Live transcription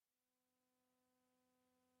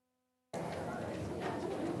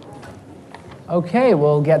Okay,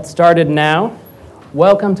 we'll get started now.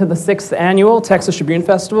 Welcome to the 6th Annual Texas Tribune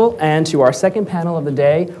Festival and to our second panel of the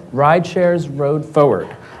day, Rideshare's Road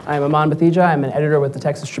Forward. I'm Aman Batheja. I'm an editor with the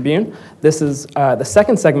Texas Tribune. This is the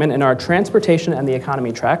second segment in our Transportation and the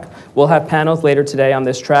Economy track. We'll have panels later today on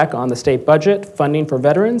this track on the state budget, funding for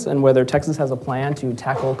veterans, and whether Texas has a plan to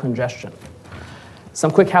tackle congestion.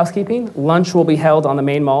 Some quick housekeeping. Lunch will be held on the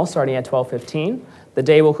main mall starting at 12:15. The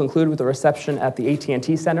day will conclude with a reception at the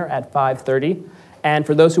AT&T Center at 5:30. And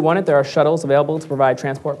for those who want it, there are shuttles available to provide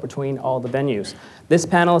transport between all the venues. This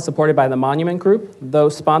panel is supported by the Monument Group. Though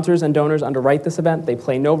sponsors and donors underwrite this event, they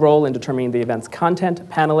play no role in determining the event's content,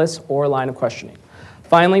 panelists, or line of questioning.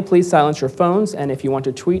 Finally, please silence your phones, and if you want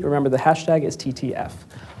to tweet, remember the hashtag is TTF.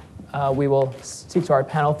 We will speak to our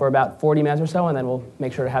panel for about 40 minutes or so, and then we'll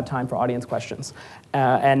make sure to have time for audience questions.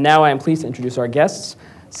 And now I am pleased to introduce our guests.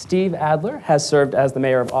 Steve Adler has served as the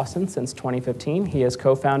mayor of Austin since 2015. He is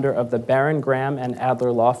co-founder of the Barron, Graham, and Adler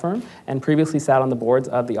law firm and previously sat on the boards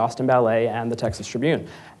of the Austin Ballet and the Texas Tribune.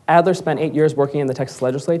 Adler spent 8 years working in the Texas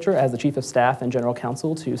legislature as the chief of staff and general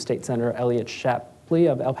counsel to State Senator Elliot Shapley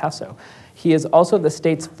of El Paso. He is also the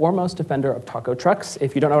state's foremost defender of taco trucks.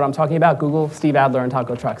 If you don't know what I'm talking about, Google Steve Adler and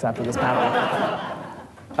taco trucks after this panel.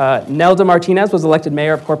 Nelda Martinez was elected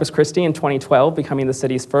mayor of Corpus Christi in 2012, becoming the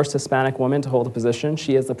city's first Hispanic woman to hold the position.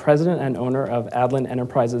 She is the president and owner of Adlin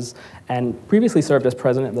Enterprises and previously served as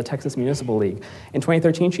president of the Texas Municipal League. In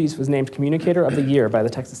 2013, she was named Communicator of the Year by the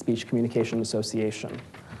Texas Speech Communication Association.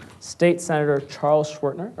 State Senator Charles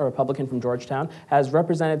Schwertner, a Republican from Georgetown, has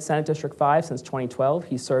represented Senate District 5 since 2012.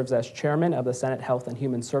 He serves as chairman of the Senate Health and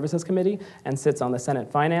Human Services Committee and sits on the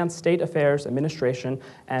Senate Finance, State Affairs, Administration,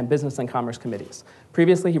 and Business and Commerce Committees.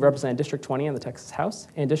 Previously, he represented District 20 in the Texas House.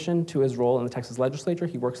 In addition to his role in the Texas legislature,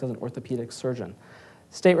 he works as an orthopedic surgeon.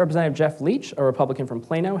 State Representative Jeff Leach, a Republican from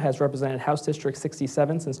Plano, has represented House District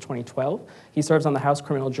 67 since 2012. He serves on the House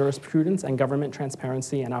Criminal Jurisprudence and Government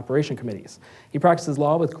Transparency and Operation Committees. He practices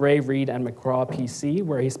law with Gray, Reed, and McGraw PC,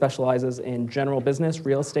 where he specializes in general business,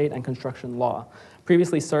 real estate, and construction law.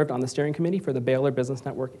 Previously served on the steering committee for the Baylor Business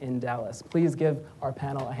Network in Dallas. Please give our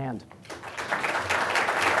panel a hand.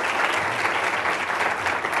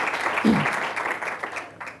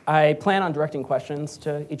 I plan on directing questions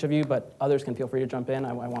to each of you, but others can feel free to jump in.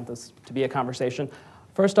 I want this to be a conversation.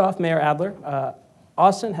 First off, Mayor Adler,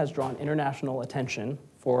 Austin has drawn international attention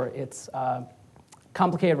for its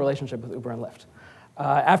complicated relationship with Uber and Lyft.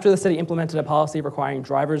 After the city implemented a policy requiring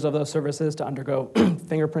drivers of those services to undergo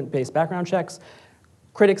fingerprint-based background checks,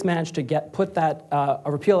 critics managed to put a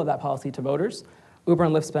repeal of that policy to voters. Uber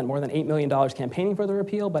and Lyft spent more than $8 million campaigning for the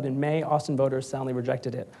repeal, but in May, Austin voters soundly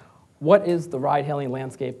rejected it. What is the ride-hailing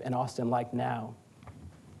landscape in Austin like now?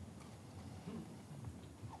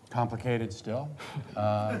 Complicated still,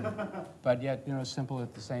 but yet simple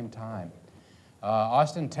at the same time.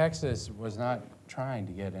 Austin, Texas was not trying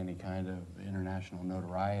to get any kind of international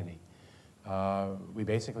notoriety. We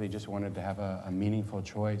basically just wanted to have a meaningful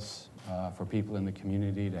choice for people in the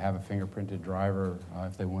community to have a fingerprinted driver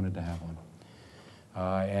if they wanted to have one.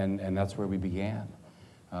 And that's where we began.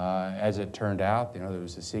 As it turned out, there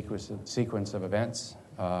was a sequence of events.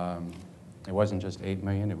 It wasn't just 8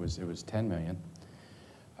 million; it was 10 million.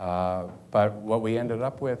 But what we ended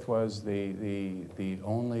up with was the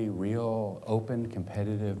only real open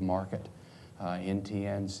competitive market in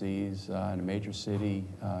TNCs in a major city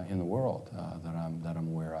in the world that I'm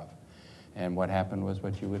aware of. And what happened was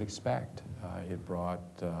what you would expect. It brought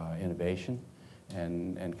innovation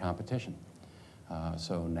and competition.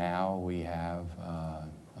 So now we have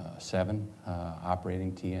 7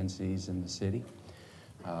 operating TNCs in the city.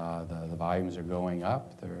 The volumes are going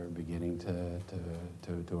up. They're beginning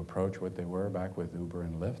to approach what they were back with Uber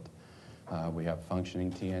and Lyft. We have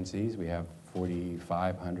functioning TNCs. We have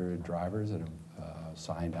 4,500 drivers that have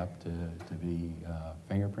signed up to be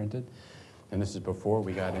fingerprinted. And this is before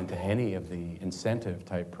we got into any of the incentive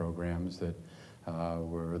type programs that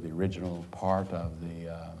were the original part of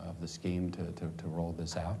the scheme to roll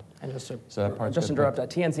this out. And just to interrupt,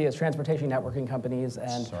 TNC is transportation networking companies,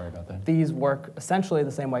 and sorry about that. These work essentially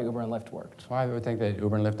the same way Uber and Lyft worked. Well, I would think that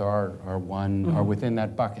Uber and Lyft are within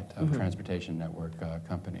that bucket of transportation network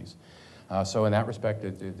companies. So in that respect,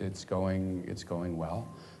 it's going well.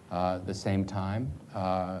 At the same time,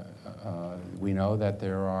 we know that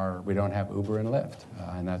we don't have Uber and Lyft,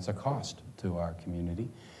 and that's a cost to our community.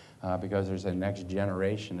 Because there's a next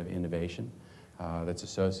generation of innovation that's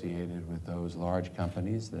associated with those large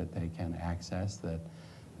companies that they can access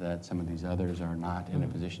that some of these others are not in a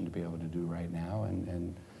position to be able to do right now,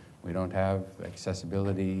 and we don't have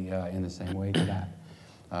accessibility in the same way to that.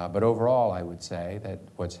 But overall, I would say that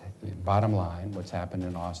bottom line, what's happened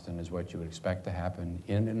in Austin is what you would expect to happen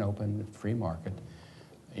in an open, free market.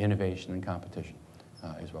 Innovation and competition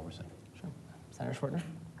is what we're saying. Sure. Senator Schwertner?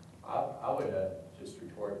 I would just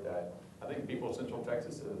retort that I think people of Central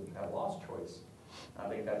Texas have lost choice. I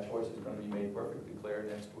think that choice is going to be made perfectly clear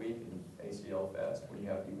next week in ACL Fest when you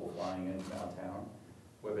have people flying in downtown,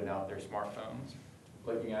 whipping out their smartphones,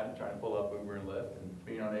 looking at it, trying to pull up Uber and Lyft, and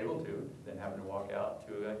being unable to, then having to walk out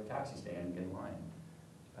to a taxi stand and get in line.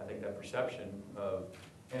 I think that perception of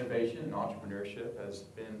innovation and entrepreneurship has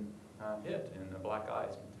been hit, and the black eye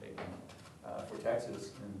has been taken for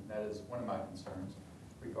Texas, and that is one of my concerns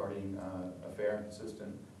regarding a fair and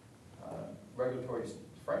consistent regulatory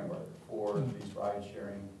framework for these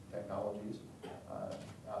ride-sharing technologies.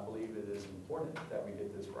 I believe it is important that we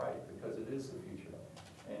get this right because it is the future,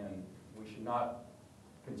 and we should not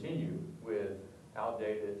continue with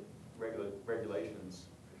outdated regulations,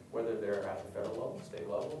 whether they're at the federal level, state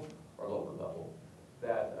level, or local level,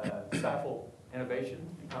 that stifle innovation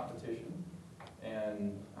and competition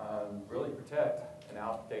and really protect an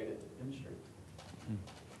outdated industry.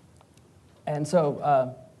 And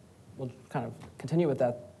so we'll kind of continue with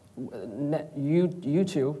that. You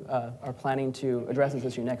two are planning to address this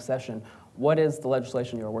issue next session. What is the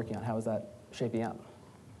legislation you're working on? How is that shaping up?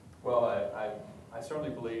 Well, I certainly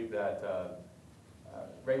believe that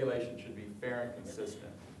regulation should be fair and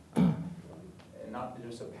consistent, and not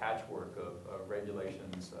just a patchwork of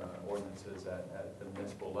regulations, ordinances at the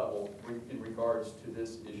municipal level in regards to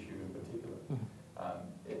this issue in particular.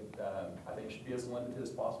 I think it should be as limited as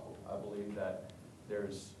possible. I believe that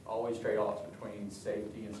there's always trade-offs between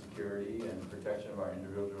safety and security and protection of our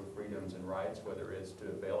individual freedoms and rights, whether it's to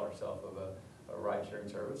avail ourselves of a ride-sharing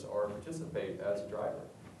service or participate as a driver.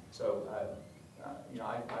 So,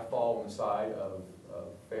 I fall on the side of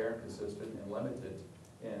fair and consistent and limited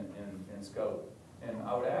in scope. And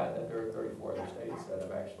I would add that there are 34 other states that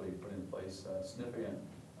have actually put in place significant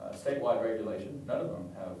statewide regulation. None of them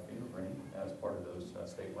have fingerprinting as part of those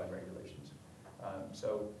statewide regulations.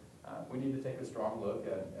 So we need to take a strong look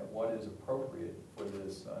at what is appropriate for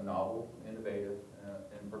this novel, innovative,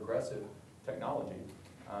 and progressive technology,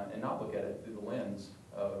 and not look at it through the lens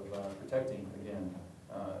of protecting, again,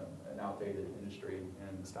 an outdated industry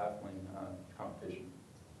and stifling competition.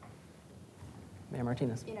 Mayor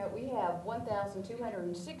Martinez. You know, we have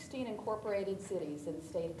 1,216 incorporated cities in the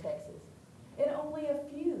state of Texas, and only a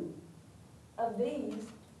few of these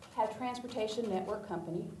have transportation network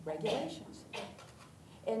company regulations.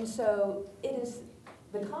 And so it is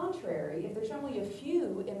the contrary. If there's only a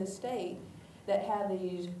few in the state that have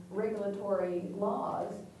these regulatory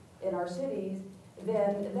laws in our cities,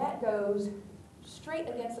 then that goes straight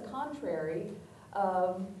against the contrary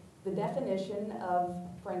of the definition of,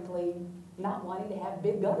 frankly, not wanting to have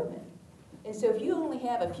big government. And so if you only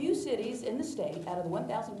have a few cities in the state out of the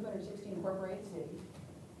 1,216 incorporated cities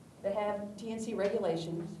that have TNC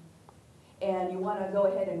regulations, and you want to go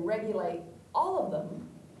ahead and regulate all of them,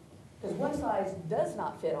 because one size does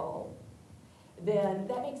not fit all, then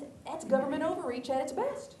that's government overreach at its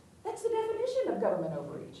best. That's the definition of government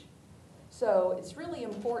overreach. So it's really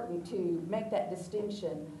important to make that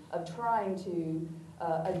distinction of trying to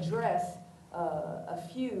address a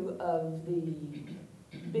few of the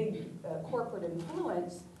big corporate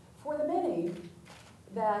influence for the many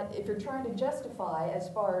that if you're trying to justify as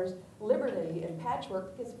far as liberty and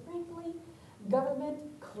patchwork, because frankly, government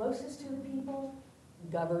closest to the people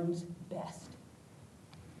governs best.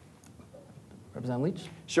 Representative Leach?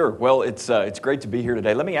 Sure. Well, it's great to be here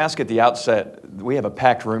today. Let me ask at the outset, we have a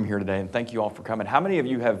packed room here today, and thank you all for coming. How many of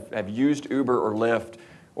you have used Uber or Lyft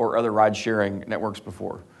or other ride-sharing networks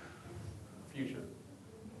before? Future.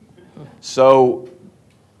 So,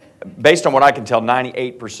 based on what I can tell,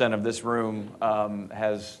 98% of this room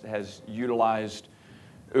has utilized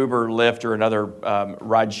Uber, Lyft, or another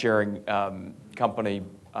ride-sharing company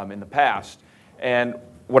in the past. And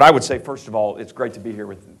what I would say, first of all, it's great to be here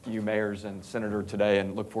with you, mayors and senator, today,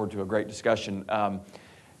 and look forward to a great discussion.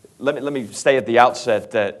 Let me say at the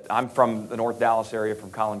outset that I'm from the North Dallas area, from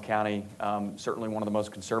Collin County, certainly one of the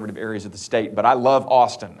most conservative areas of the state, but I love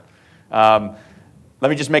Austin. Let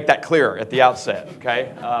me just make that clear at the outset,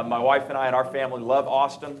 okay? My wife and I and our family love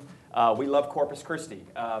Austin. We love Corpus Christi.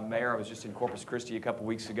 Mayor, I was just in Corpus Christi a couple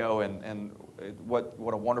weeks ago, and what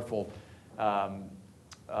a wonderful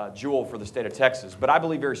jewel for the state of Texas. But I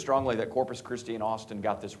believe very strongly that Corpus Christi and Austin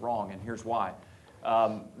got this wrong, and here's why.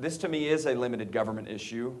 This, to me, is a limited government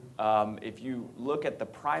issue. If you look at the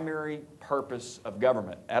primary purpose of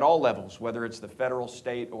government at all levels, whether it's the federal,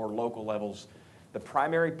 state, or local levels, the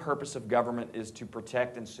primary purpose of government is to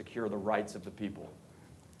protect and secure the rights of the people.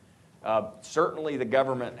 Certainly the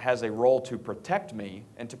government has a role to protect me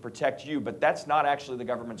and to protect you, but that's not actually the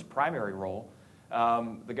government's primary role.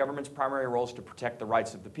 The government's primary role is to protect the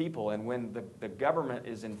rights of the people, and when the government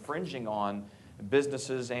is infringing on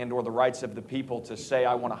businesses and or the rights of the people to say,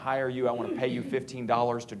 I want to hire you, I want to pay you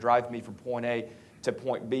 $15 to drive me from point A to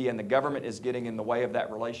point B, and the government is getting in the way of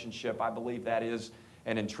that relationship, I believe that is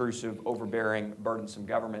an intrusive, overbearing, burdensome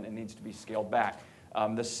government and needs to be scaled back.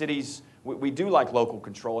 The cities, we do like local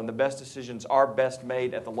control, and the best decisions are best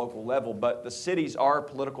made at the local level, but the cities are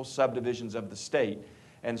political subdivisions of the state.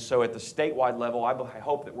 And so at the statewide level, I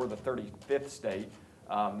hope that we're the 35th state.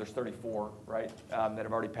 There's 34, right, that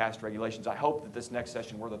have already passed regulations. I hope that this next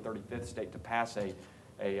session we're the 35th state to pass a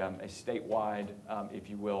statewide, if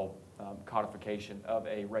you will, codification of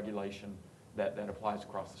a regulation that applies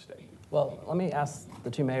across the state. Well, let me ask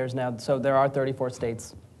the two mayors now. So there are 34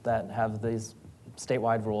 states that have these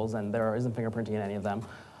statewide rules, and there isn't fingerprinting in any of them.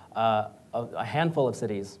 A handful of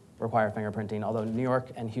cities require fingerprinting, although New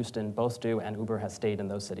York and Houston both do, and Uber has stayed in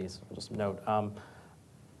those cities. I'll just note.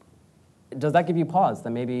 Does that give you pause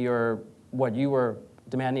that maybe what you were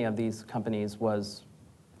demanding of these companies was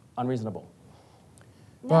unreasonable?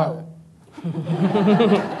 No. You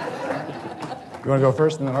want to go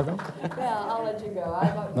first and then I'll go? Yeah, I'll let you go.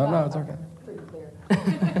 No, it's okay. Pretty clear.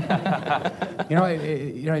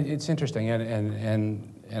 It's interesting,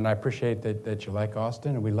 and I appreciate that you like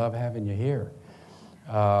Austin, and we love having you here.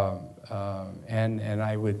 And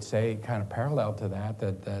I would say, kind of parallel to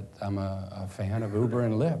that I'm a fan of Uber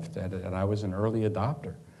and Lyft, and I was an early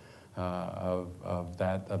adopter of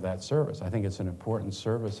that service. I think it's an important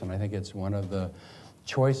service, and I think it's one of the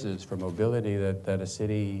choices for mobility that a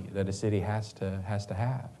city has to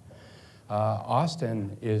have.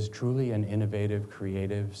 Austin is truly an innovative,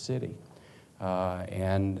 creative city,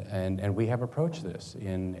 and we have approached this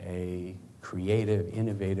in a creative,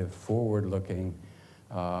 innovative, forward-looking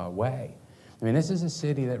way. I mean, this is a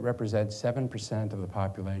city that represents 7% of the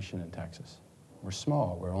population in Texas. We're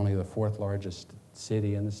small. We're only the 4th largest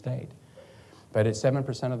city in the state. But at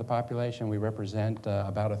 7% of the population, we represent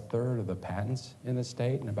about 1/3 of the patents in the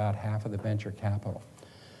state and about half of the venture capital.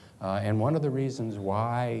 And one of the reasons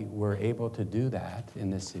why we're able to do that in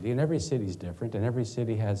this city, and every city is different, and every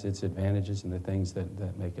city has its advantages and the things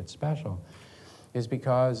that make it special, is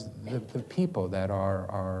because the people that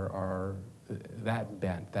are that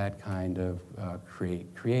bent, that kind of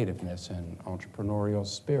creativeness and entrepreneurial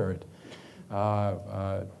spirit,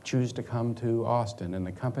 choose to come to Austin, and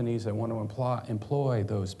the companies that want to employ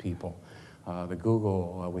those people. The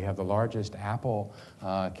Google, we have the largest Apple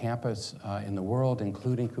campus in the world,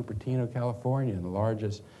 including Cupertino, California, and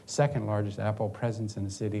the second largest Apple presence in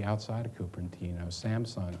the city outside of Cupertino.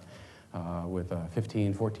 Samsung, with a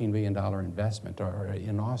 $14 billion investment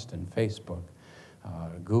in Austin. Facebook,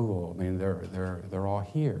 Google, I mean, they're all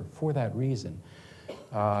here for that reason.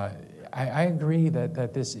 I agree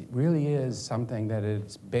that this really is something that at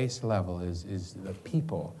its base level is the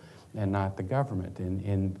people and not the government.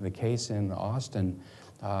 In the case in Austin,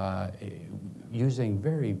 using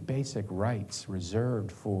very basic rights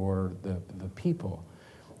reserved for the people.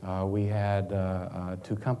 We had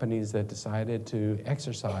 2 companies that decided to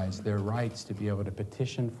exercise their rights to be able to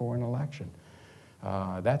petition for an election.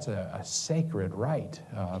 That's a sacred right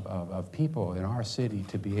of people in our city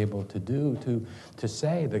to be able to do, to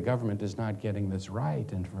say the government is not getting this right,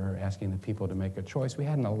 and for asking the people to make a choice. We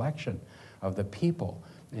had an election of the people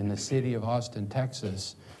in the city of Austin,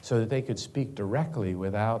 Texas, so that they could speak directly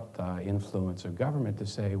without influence of government to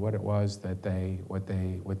say what it was that what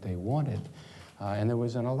they wanted. And there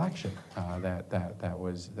was an election that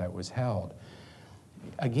was held.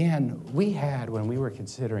 Again, we had, when we were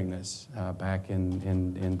considering this back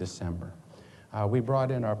in December, we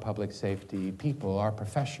brought in our public safety people, our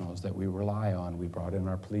professionals that we rely on. We brought in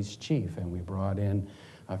our police chief, and we brought in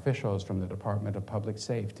officials from the Department of Public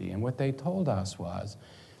Safety. And what they told us was,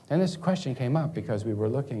 and this question came up because we were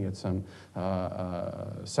looking at some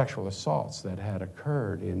sexual assaults that had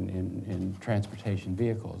occurred in transportation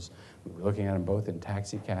vehicles. We were looking at them both in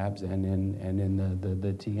taxi cabs and in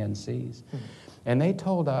the TNCs. And they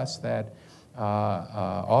told us that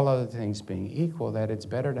all other things being equal, that it's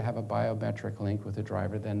better to have a biometric link with the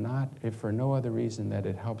driver than not, if for no other reason that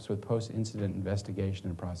it helps with post-incident investigation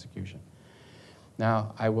and prosecution.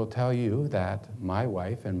 Now, I will tell you that my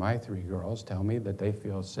wife and my 3 girls tell me that they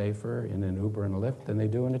feel safer in an Uber and a Lyft than they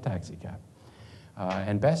do in a taxi cab.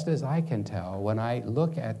 And best as I can tell, when I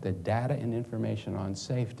look at the data and information on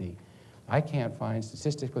safety, I can't find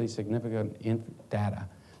statistically significant data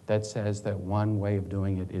that says that one way of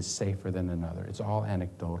doing it is safer than another. It's all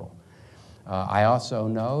anecdotal. I also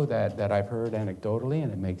know that I've heard anecdotally,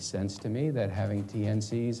 and it makes sense to me, that having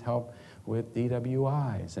TNCs help with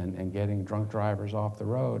DWIs and getting drunk drivers off the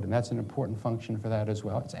road, and that's an important function for that as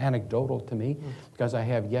well. It's anecdotal to me because I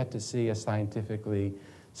have yet to see a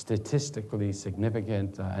statistically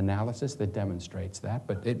significant analysis that demonstrates that,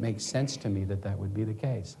 but it makes sense to me that that would be the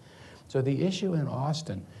case. So the issue in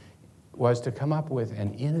Austin was to come up with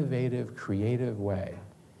an innovative, creative way,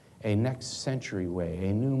 a next century way,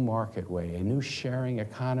 a new market way, a new sharing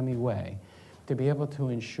economy way, to be able to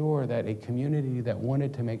ensure that a community that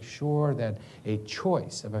wanted to make sure that a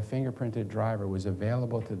choice of a fingerprinted driver was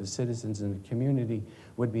available to the citizens in the community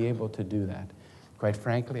would be able to do that. Quite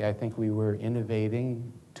frankly, I think we were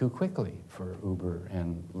innovating too quickly for Uber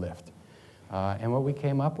and Lyft. And what we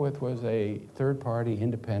came up with was a third-party,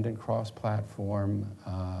 independent, cross-platform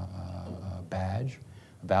badge,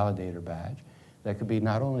 validator badge, that could be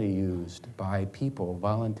not only used by people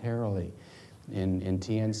voluntarily in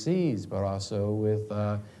TNCs, but also with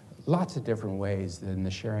lots of different ways in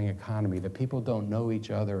the sharing economy. The people don't know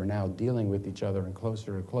each other are now dealing with each other and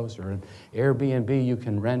closer and closer. And Airbnb, you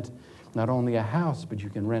can rent not only a house, but you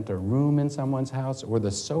can rent a room in someone's house or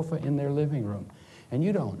the sofa in their living room. And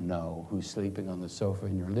you don't know who's sleeping on the sofa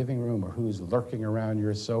in your living room or who's lurking around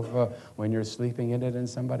your sofa when you're sleeping in it in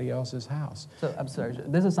somebody else's house. So, I'm sorry,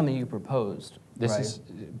 this is something you proposed, right?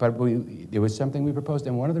 It was something we proposed,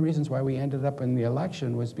 and one of the reasons why we ended up in the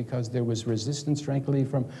election was because there was resistance, frankly,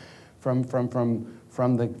 from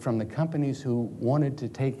the companies who wanted to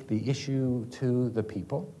take the issue to the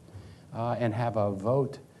people and have a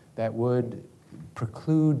vote that would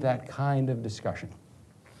preclude that kind of discussion.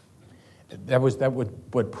 That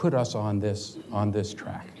would put us on this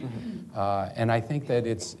track, and I think that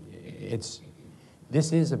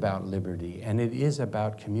this is about liberty, and it is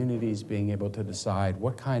about communities being able to decide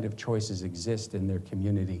what kind of choices exist in their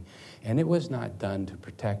community. And it was not done to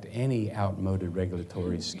protect any outmoded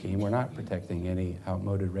regulatory scheme. We're not protecting any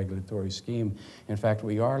outmoded regulatory scheme. In fact,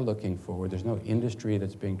 we are looking forward. There's no industry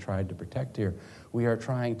that's being tried to protect here. We are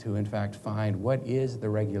trying to, in fact, find what is the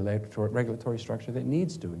regulatory structure that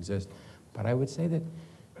needs to exist. But I would say that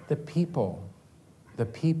the people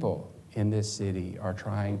in this city are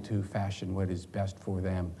trying to fashion what is best for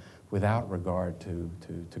them without regard to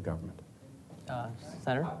government.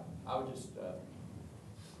 Senator? I would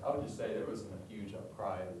just say there wasn't a huge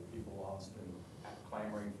outcry of the people of Austin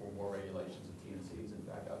clamoring for more regulations of TNCs. In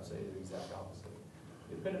fact, I would say the exact opposite.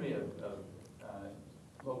 The epitome of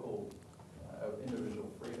local, individual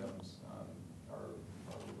freedoms or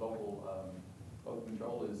local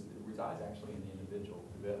control resides actually in the individual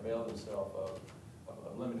to avail themselves of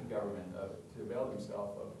limited government, to avail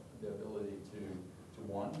themselves of the ability to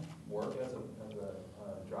one, work as a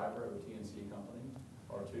driver of a TNC company,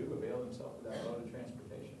 or two, avail themselves of that mode of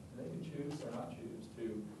transportation. And they can choose or not choose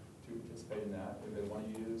to participate in that. If they want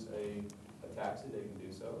to use a taxi, they can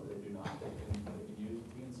do so. If they do not, they can use a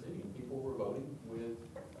TNC. And people were voting with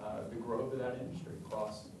the growth of that industry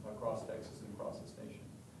across Texas and across this nation.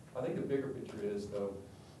 I think the bigger picture is, though,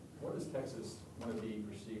 what does Texas want to be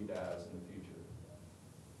perceived as in the future?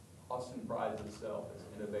 Austin prides itself as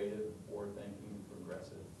innovative, forward-thinking,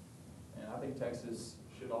 progressive. And I think Texas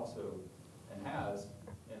should also, and has,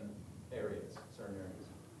 in certain areas.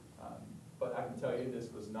 But I can tell you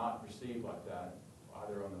this was not perceived like that,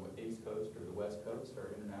 either on the East Coast or the West Coast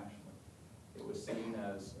or internationally. It was seen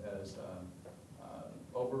as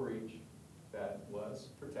overreach that was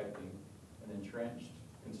protecting an entrenched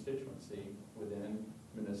constituency within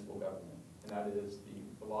municipal government, and that is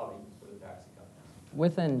the lobby for the taxi company.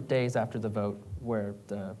 Within days after the vote, where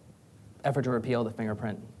the effort to repeal the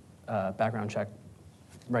fingerprint background check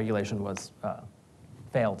regulation was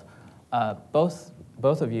failed, both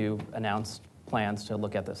of you announced plans to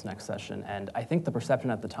look at this next session, and I think the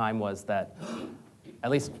perception at the time was that,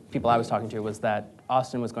 at least people I was talking to, was that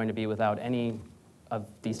Austin was going to be without any of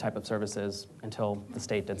these type of services until the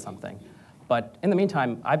state did something. But in the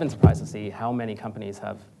meantime, I've been surprised to see how many companies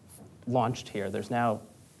have launched here. There's now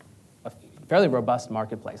a fairly robust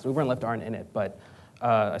marketplace. Uber and Lyft aren't in it, but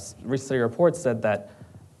a recent report said that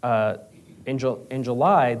in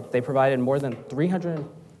July, they provided more than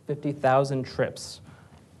 350,000 trips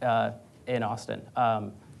in Austin.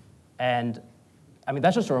 And I mean,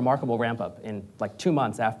 that's just a remarkable ramp up in like 2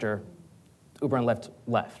 months after Uber and Lyft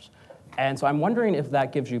left. And so I'm wondering if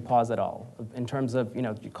that gives you pause at all in terms of,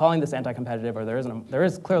 calling this anti-competitive, or there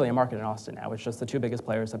is clearly a market in Austin now. It's just the two biggest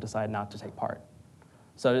players have decided not to take part.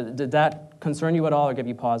 So did that concern you at all or give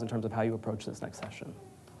you pause in terms of how you approach this next session?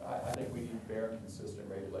 I think we need fair and consistent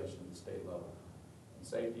regulation at the state level. And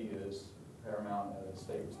safety is paramount and a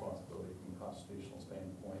state responsibility from a constitutional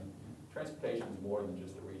standpoint. transportation is more than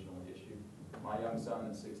just a regional issue. My young son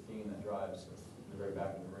is 16 that drives in the very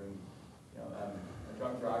back of the room. A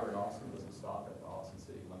drunk driver in Austin doesn't stop at the Austin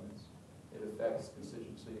city limits. It affects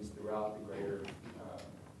constituencies throughout the greater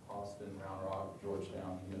Austin, Round Rock,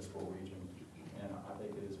 Georgetown municipal region. And I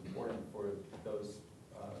think it is important for those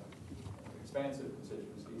expansive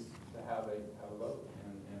constituencies to have a vote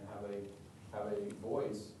and have a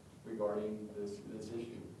voice regarding this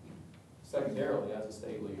issue. Secondarily, as a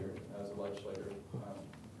state leader, as a legislator,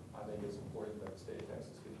 I think it's important that the state of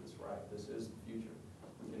Texas get this right. This is the future.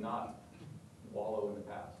 We cannot wallow in the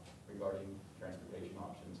past regarding transportation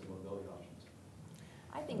options and mobility options.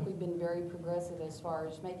 I think we've been very progressive as far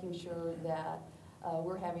as making sure that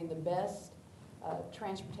we're having the best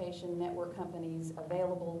transportation network companies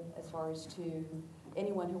available as far as to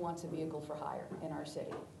anyone who wants a vehicle for hire in our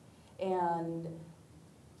city. And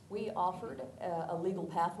we offered a legal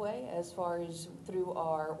pathway as far as through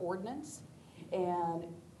our ordinance, and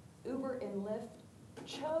Uber and Lyft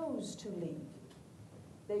chose to leave.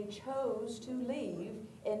 They chose to leave,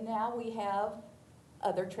 and now we have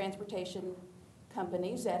other transportation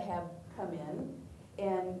companies that have come in,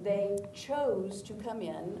 and they chose to come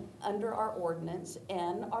in under our ordinance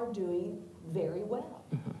and are doing very well.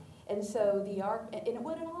 And so and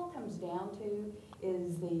what it all comes down to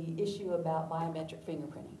is the issue about biometric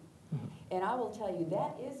fingerprinting. And I will tell you,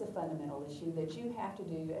 that is a fundamental issue that you have to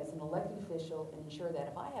do as an elected official and ensure that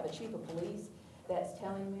if I have a chief of police that's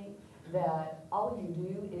telling me that all you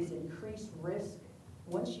do is increase risk,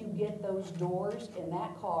 once you get those doors in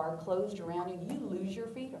that car closed around you, you lose your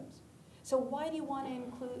freedoms. So why do you want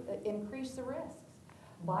to increase the risks?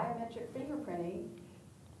 Biometric fingerprinting,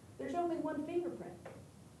 there's only one fingerprint.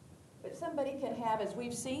 But somebody can have, as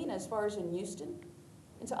we've seen as far as in Houston,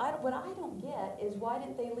 and so what I don't get is why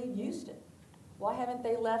didn't they leave Houston? Why haven't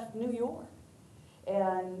they left New York?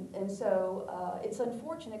 And so it's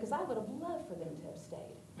unfortunate because I would have loved for them to have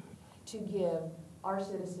stayed, to give our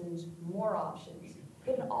citizens more options.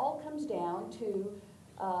 But it all comes down to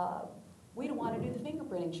we don't want to do the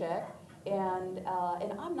fingerprinting check, and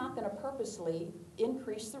I'm not going to purposely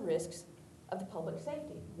increase the risks of the public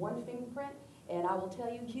safety. One fingerprint, and I will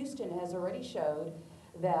tell you, Houston has already showed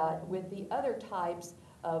that with the other types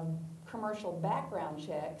of commercial background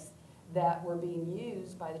checks that were being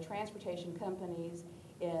used by the transportation companies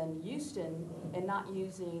in Houston and not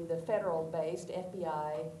using the federal-based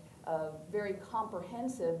FBI very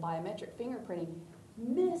comprehensive biometric fingerprinting,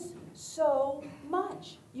 miss so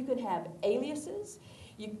much. You can have aliases.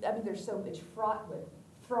 There's so much fraught with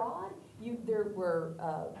fraud. There were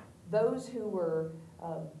those who were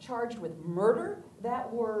charged with murder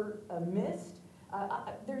that were missed.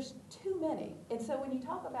 There's too many. And so when you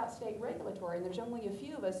talk about state regulatory, and there's only a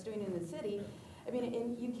few of us doing it in the city,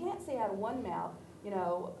 and you can't say out of one mouth,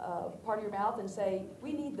 part of your mouth and say,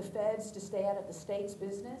 we need the feds to stay out of the state's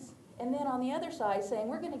business, and then on the other side saying,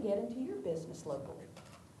 we're going to get into your business locally.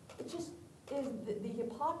 It just is, the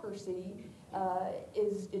hypocrisy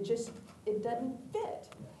it doesn't fit.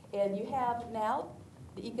 And you have now,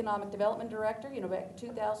 the Economic Development Director, back in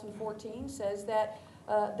 2014 says that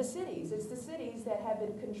it's the cities that have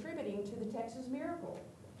been contributing to the Texas miracle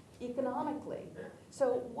economically.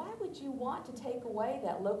 So why would you want to take away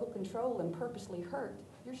that local control and purposely hurt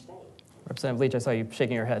your state? Representative Leach, I saw you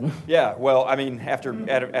shaking your head. Yeah, well,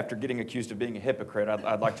 after getting accused of being a hypocrite,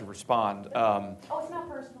 I'd like to respond. Oh, it's not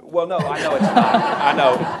personal. Well, no, I know it's not. I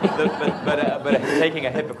know, but taking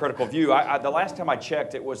a hypocritical view, the last time I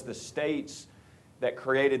checked, it was the states that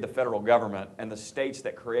created the federal government and the states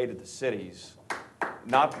that created the cities.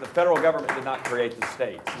 Not the federal government did not create the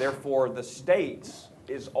states. Therefore, the states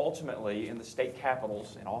is ultimately, in the state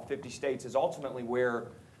capitals in all 50 states, is ultimately where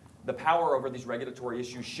the power over these regulatory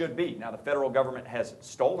issues should be. Now, the federal government has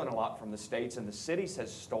stolen a lot from the states, and the cities have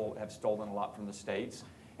stolen a lot from the states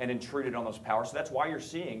and intruded on those powers. So that's why you're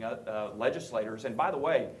seeing legislators. And by the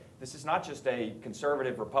way, this is not just a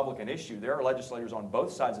conservative Republican issue. There are legislators on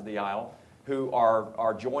both sides of the aisle who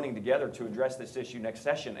are joining together to address this issue next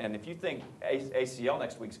session. And if you think ACL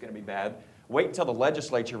next week is going to be bad, wait until the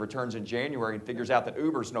legislature returns in January and figures out that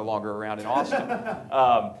Uber's no longer around in Austin.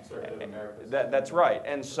 That's right.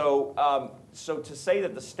 And so, so to say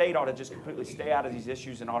that the state ought to just completely stay out of these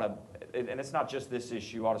issues and and it's not just this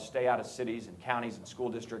issue, ought to stay out of cities and counties and school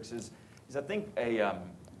districts is I think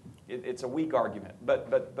it's a weak argument.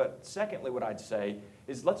 But secondly, what I'd say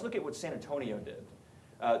is let's look at what San Antonio did.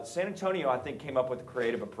 San Antonio, I think, came up with a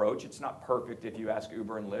creative approach. It's not perfect if you ask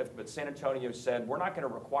Uber and Lyft, but San Antonio said, we're not going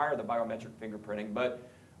to require the biometric fingerprinting, but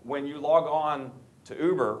when you log on to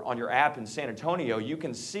Uber on your app in San Antonio, you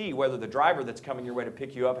can see whether the driver that's coming your way to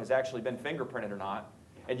pick you up has actually been fingerprinted or not.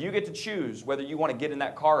 And you get to choose whether you want to get in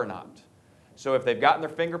that car or not. So if they've gotten their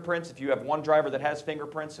fingerprints, if you have one driver that has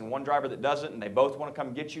fingerprints and one driver that doesn't, and they both want to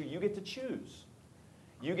come get you, you get to choose.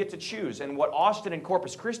 You get to choose. And what Austin and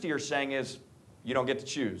Corpus Christi are saying is, you don't get to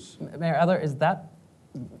choose. Mayor Adler, is that,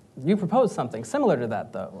 you proposed something similar to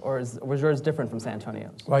that, though, or was yours different from San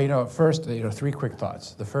Antonio's? Well, first, three quick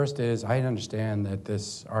thoughts. The first is, I understand that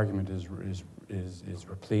this argument is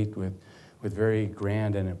replete with very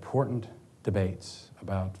grand and important debates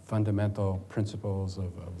about fundamental principles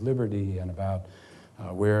of liberty and about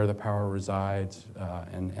where the power resides,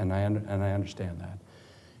 and I understand that.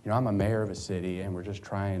 I'm a mayor of a city, and we're just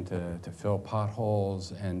trying to fill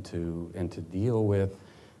potholes and to deal with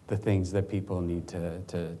the things that people need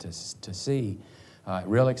to see.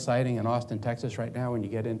 Real exciting in Austin, Texas right now when you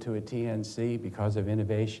get into a TNC because of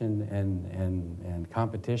innovation and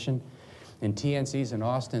competition. In TNCs in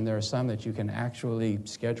Austin, there are some that you can actually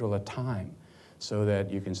schedule a time so that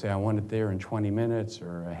you can say, I want it there in 20 minutes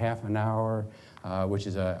or a half an hour, which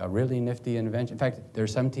is a really nifty invention. In fact,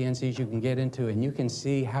 there's some TNCs you can get into and you can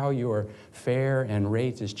see how your fare and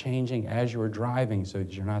rates is changing as you're driving so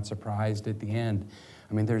that you're not surprised at the end.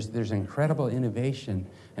 I mean, there's incredible innovation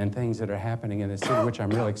and things that are happening in the city, which I'm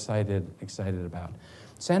real excited about.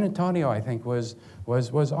 San Antonio, I think, was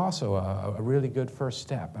also a really good first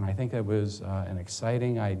step, and I think it was an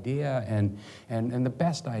exciting idea, and the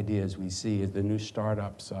best ideas we see is the new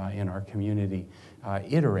startups in our community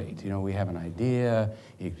iterate. We have an idea,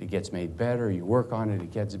 it gets made better, you work on it,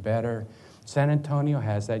 it gets better. San Antonio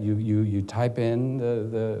has that. You type in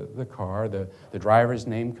the car, the driver's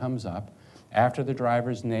name comes up. After the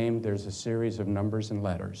driver's name, there's a series of numbers and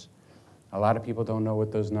letters. A lot of people don't know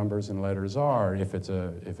what those numbers and letters are if it's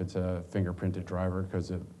a fingerprinted driver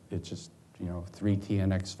because it's just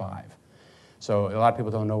 3TNX5. So a lot of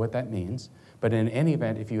people don't know what that means. But in any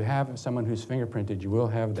event, if you have someone who's fingerprinted, you will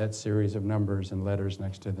have that series of numbers and letters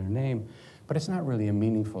next to their name. But it's not really a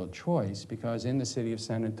meaningful choice because in the city of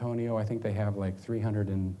San Antonio, I think they have like 300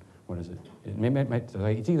 and what is it?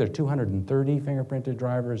 It's either 230 fingerprinted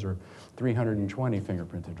drivers or 320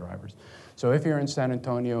 fingerprinted drivers. So if you're in San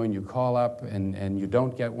Antonio and you call up and you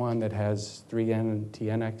don't get one that has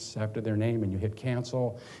 3TNX after their name and you hit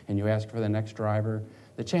cancel and you ask for the next driver,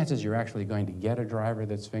 the chances you're actually going to get a driver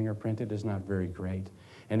that's fingerprinted is not very great.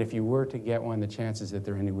 And if you were to get one, the chances that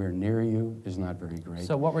they're anywhere near you is not very great.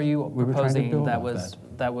 So what were you proposing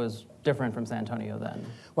that was different from San Antonio then?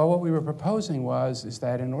 Well, what we were proposing is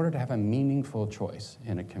that in order to have a meaningful choice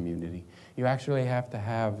in a community, you actually have to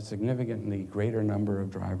have a significantly greater number of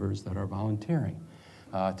drivers that are volunteering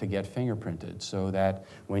to get fingerprinted so that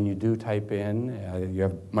when you do type in, you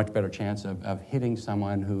have a much better chance of hitting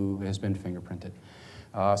someone who has been fingerprinted.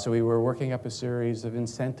 So we were working up a series of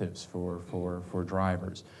incentives for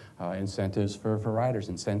drivers, incentives for riders,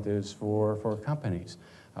 incentives for companies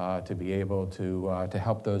to be able to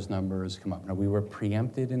help those numbers come up. Now, we were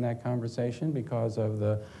preempted in that conversation because of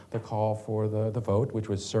the call for the vote, which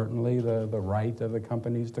was certainly the right of the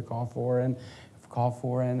companies to call for and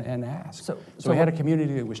ask. So we had a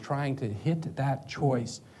community that was trying to hit that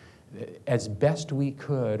choice as best we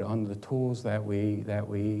could on the tools that we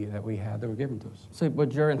had that were given to us. So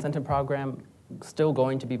was your incentive program still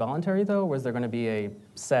going to be voluntary, though? Or was there going to be a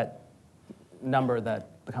set number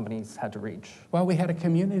that the companies had to reach? Well, we had a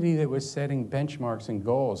community that was setting benchmarks and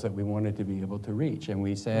goals that we wanted to be able to reach, and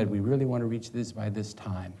we said, we really want to reach this by this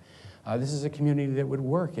time. This is a community that would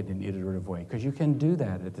work in an iterative way, because you can do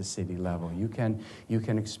that at the city level. You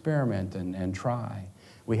can experiment and try.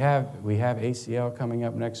 We have ACL coming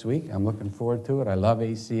up next week. I'm looking forward to it. I love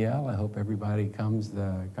ACL. I hope everybody comes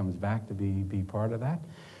back to be part of that.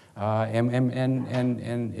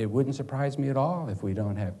 And it wouldn't surprise me at all if we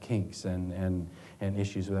don't have kinks and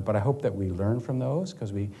issues with it. But I hope that we learn from those,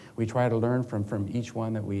 because we try to learn from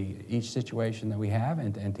each situation that we have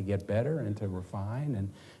and to get better and to refine.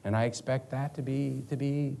 And I expect that to be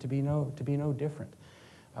no different.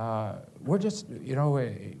 We're just,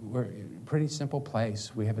 we're a pretty simple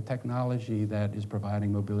place. We have a technology that is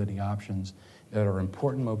providing mobility options that are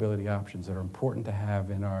important mobility options that are important to have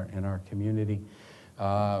in our community.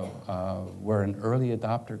 We're an early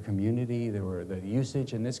adopter community. The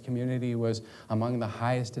usage in this community was among the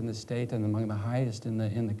highest in the state and among the highest in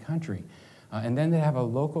the country. And then to have a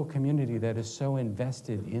local community that is so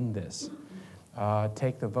invested in this,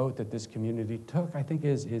 take the vote that this community took, I think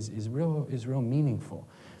is real meaningful.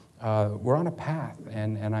 We're on a path,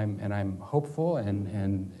 and I'm hopeful,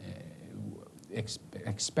 and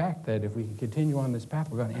expect that if we can continue on this path,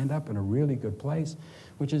 we're going to end up in a really good place,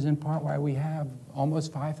 which is in part why we have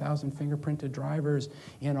almost 5,000 fingerprinted drivers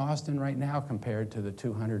in Austin right now compared to the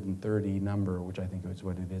 230 number, which I think is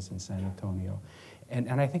what it is in San Antonio.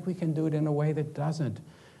 And I think we can do it in a way that doesn't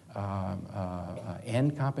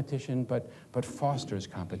end competition, but fosters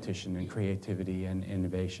competition and creativity and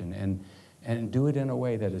innovation, and do it in a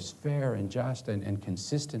way that is fair and just and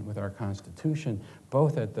consistent with our Constitution,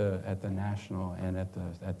 both at the national and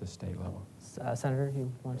at the state level. Senator, you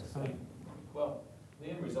want to comment? Well, the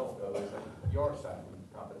end result, though, is that you are citing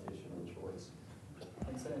competition and choice.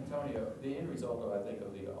 In San Antonio, the end result, though, I think,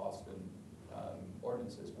 of the Austin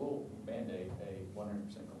ordinances will mandate a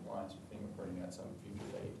 100% compliance with fingerprinting at some future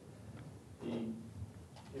date.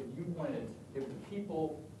 If the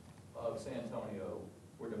people of San Antonio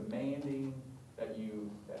were demanding that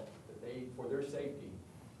they, for their safety,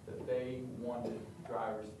 that they wanted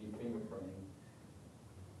drivers to be fingerprinting,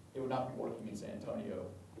 it would not be working in San Antonio,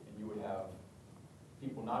 and you would have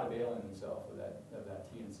people not availing themselves of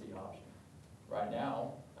that TNC option. Right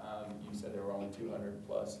now, you said there were only 200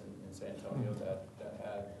 plus in San Antonio that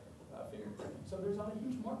had fingerprinting. So there's not a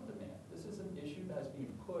huge market demand. This is an issue that is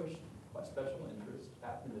being pushed by special interests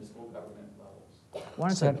at municipal government levels.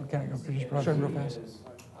 Can I go just real fast? It is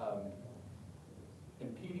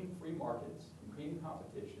impeding free markets, impeding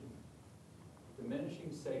competition,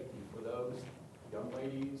 diminishing safety for those young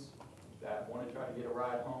ladies that want to try to get a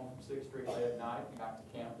ride home from 6th Street late at night and back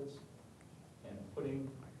to campus, and putting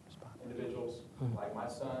individuals like my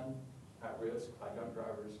son at risk, like young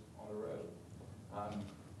drivers on the road.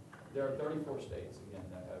 There are 34 states, again,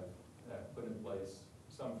 that have put in place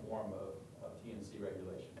some form of TNC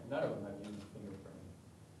regulation. None of them have used fingerprinting.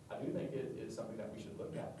 I do think it is something that we should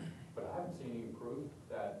look at, but I haven't seen any proof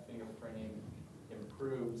that fingerprinting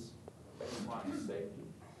improves baseline safety.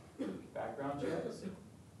 Background checks,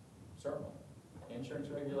 certainly. Insurance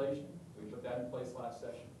regulation, we put that in place last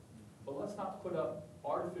session. But let's not put up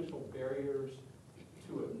artificial barriers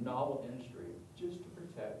to a novel industry just to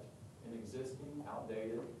protect an existing,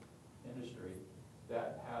 outdated industry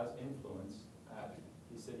that has influence at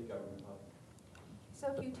the city government level. So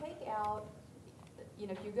if you take out,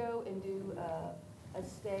 if you go and do a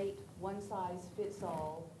state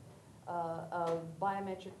one-size-fits-all of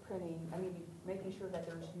biometric printing, making sure that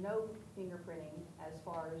there's no fingerprinting as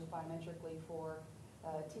far as biometrically for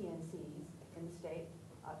TNCs in the state,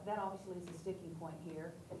 that obviously is the sticking point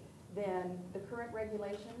here. Then the current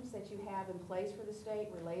regulations that you have in place for the state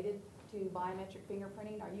related to biometric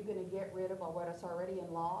fingerprinting, are you going to get rid of what is already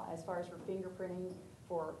in law as far as for fingerprinting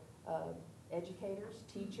for educators,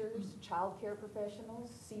 teachers, child care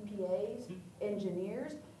professionals, CPAs,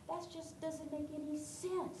 engineers? That just doesn't make any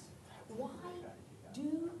sense. Why do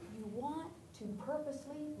you want to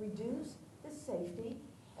purposely reduce the safety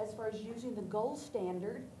as far as using the gold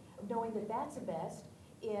standard, knowing that that's the best,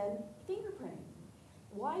 in fingerprinting?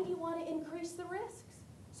 Why do you want to increase the risks?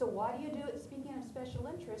 So why do you do it, speaking of special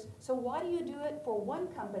interest, so why do you do it for one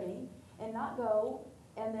company and not go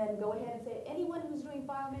and then go ahead and say anyone who's doing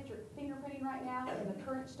biometric fingerprinting right now in the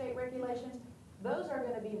current state regulations, those are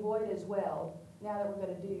going to be void as well now that we're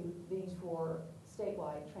going to do these for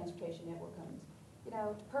statewide transportation network companies.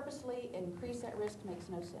 To purposely increase that risk makes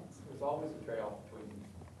no sense. There's always a trade-off between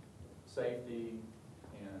safety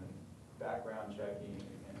and background checking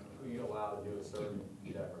and who you allow to do a certain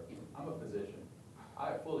endeavor. I'm a physician.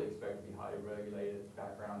 I fully expect to be highly regulated,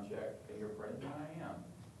 background check, fingerprint, and I am.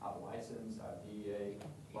 I'm licensed, I have DEA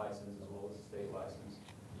license as well as a state license,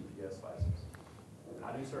 EPS license. And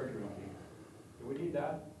I do surgery on people. Do we need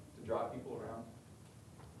that to drive people around?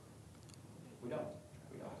 We don't.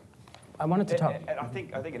 We don't. I wanted to talk. And I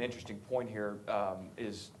think an interesting point here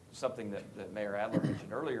is something that Mayor Adler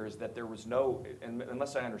mentioned earlier, is that there was no, and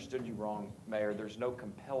unless I understood you wrong, Mayor, there's no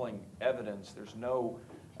compelling evidence, there's no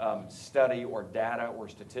study or data or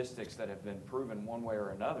statistics that have been proven one way or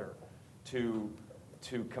another to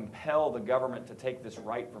compel the government to take this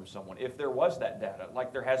right from someone. If there was that data,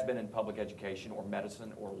 like there has been in public education or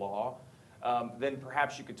medicine or law, then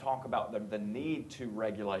perhaps you could talk about the need to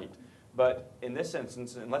regulate. But in this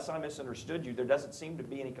instance, unless I misunderstood you, there doesn't seem to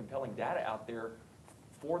be any compelling data out there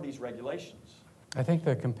for these regulations. I think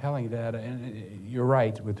the compelling data, and you're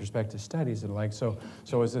right with respect to studies and like, so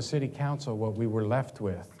as a city council, what we were left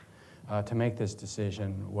with to make this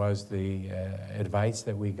decision was the advice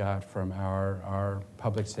that we got from our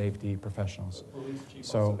public safety professionals. The police chief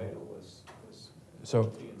So- was so-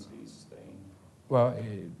 TNC's thing. Well,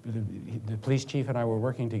 the police chief and I were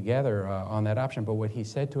working together on that option, but what he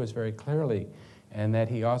said to us very clearly, and that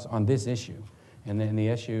he also, on this issue, And then the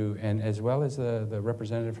issue, and as well as the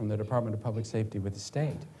representative from the Department of Public Safety with the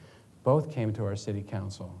state, both came to our city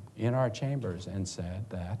council in our chambers and said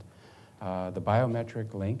that the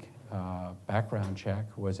biometric link background check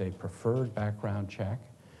was a preferred background check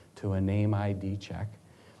to a name ID check.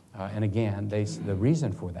 And again, the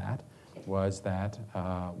reason for that was that,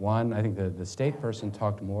 one, I think the state person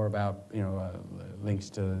talked more about links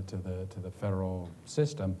to the federal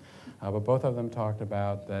system, but both of them talked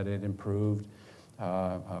about that it improved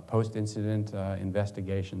post-incident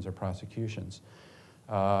investigations or prosecutions.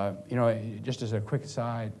 Just as a quick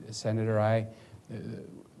aside, Senator,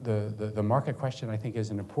 the market question I think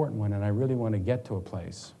is an important one, and I really want to get to a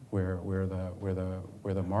place where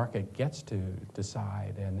the market gets to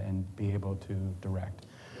decide and be able to direct.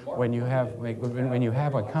 When you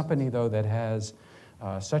have a company though that has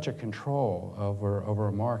such a control over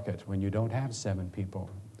a market, when you don't have 7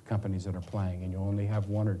 companies that are playing, and you only have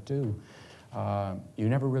 1 or 2, you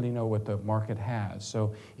never really know what the market has.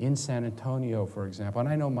 So in San Antonio, for example, and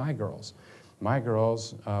I know my girls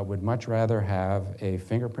would much rather have a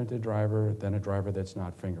fingerprinted driver than a driver that's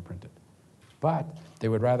not fingerprinted. But they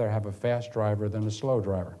would rather have a fast driver than a slow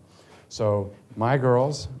driver. So my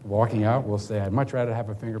girls walking out will say, I'd much rather have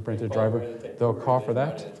a fingerprinted driver. They'll call for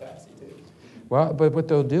that. Well, but what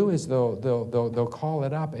they'll do is they'll call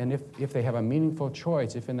it up, and if they have a meaningful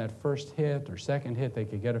choice, if in that first hit or second hit they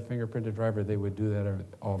could get a fingerprinted driver, they would do that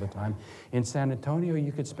all the time. In San Antonio,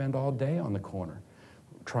 you could spend all day on the corner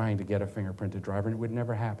trying to get a fingerprinted driver, and it would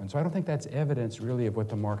never happen. So I don't think that's evidence really of what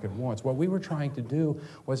the market wants. What we were trying to do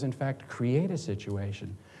was, in fact, create a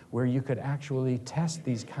situation where you could actually test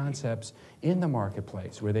these concepts in the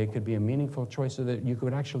marketplace, where they could be a meaningful choice so that you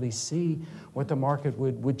could actually see what the market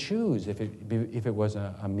would choose if it was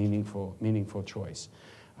a meaningful choice.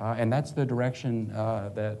 And that's the direction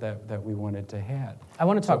that we wanted to head. I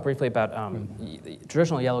want to talk briefly about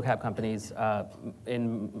traditional yellow cab companies. I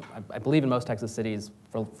believe in most Texas cities,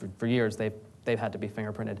 for years, they've had to be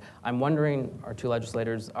fingerprinted. I'm wondering, our 2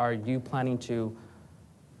 legislators, are you planning to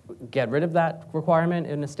get rid of that requirement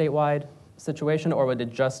in a statewide situation, or would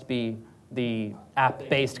it just be the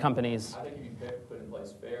app-based companies? I think if you put in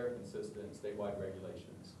place fair, consistent, statewide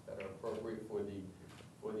regulations that are appropriate for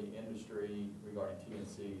the industry regarding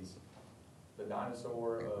TNCs, the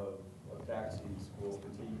dinosaur of taxis will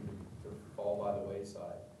continue to fall by the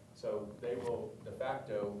wayside. So they will de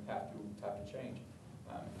facto have to change.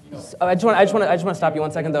 I just want to stop you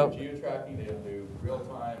 1 second though. Geo-tracking, they'll do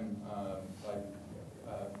real-time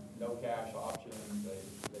no cash options.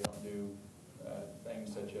 They don't do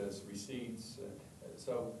things such as receipts.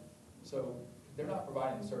 So they're not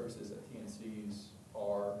providing the services that TNCs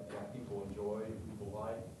are, that people enjoy, people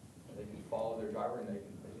like. They can follow their driver, and they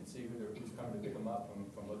can see who's coming to pick them up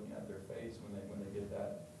from looking at their face when they get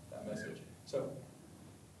that message. So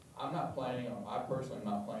I personally am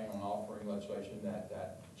not planning on offering legislation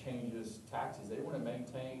that changes taxis. They want to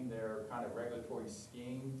maintain their kind of regulatory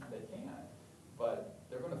scheme. They can, but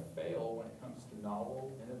they're going to fail when it comes to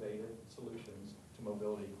novel, innovative solutions to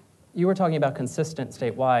mobility. You were talking about consistent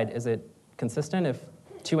statewide. Is it consistent if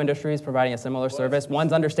 2 industries providing a similar service,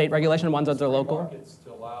 one's under state regulation, one's under local? Markets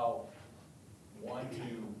to allow one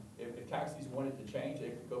to, if taxis wanted to change, they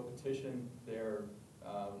could go petition their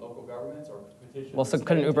local governments or petition. Well, so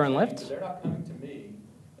couldn't Uber and Lyft? They're not coming to me,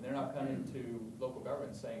 and they're not coming to local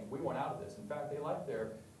governments saying, we want out of this. In fact, they like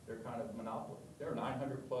their kind of monopoly. There are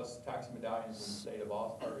 900 plus taxi medallions in the state of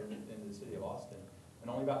Austin, or in the city of Austin,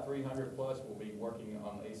 and only about 300 plus will be working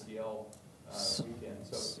on ACL weekend.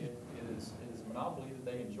 So it is a monopoly that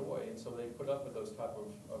they enjoy, and so they put up with those type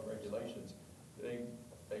of regulations.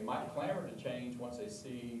 They might clamor to change once they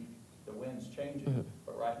see the winds changing,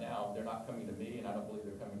 but right now they're not coming to me, and I don't believe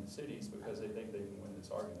they're coming to cities because they think they can win this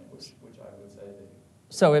argument, which I would say they.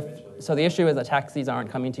 So the issue is that taxis aren't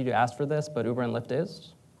coming to you to ask for this, but Uber and Lyft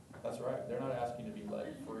is? That's right. They're not asking to be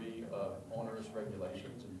let free of onerous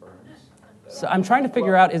regulations and burdens. So I'm trying to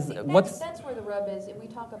figure out That's where the rub is, and we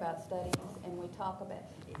talk about studies, and we talk about,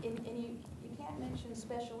 and you can't mention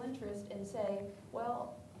special interest and say,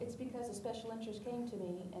 well, it's because a special interest came to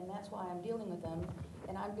me, and that's why I'm dealing with them,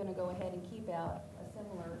 and I'm going to go ahead and keep out a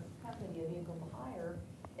similar company, a vehicle for hire,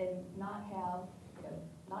 and not have,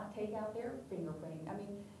 not take out their fingerprinting. I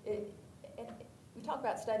mean, we talked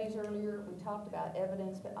about studies earlier, we talked about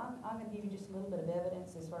evidence, but I'm going to give you just a little bit of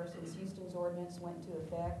evidence as far as since Houston's ordinance went into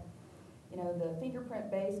effect. The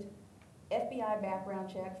fingerprint-based FBI background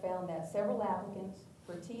check found that several applicants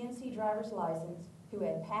for TNC driver's license who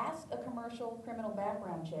had passed a commercial criminal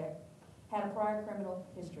background check had a prior criminal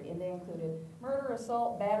history, and they included murder,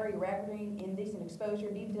 assault, battery, racketeering, indecent exposure,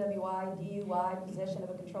 DWI, DUI, possession of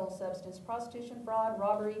a controlled substance, prostitution, fraud,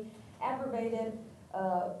 robbery, aggravated,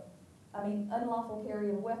 unlawful carry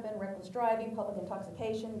of a weapon, reckless driving, public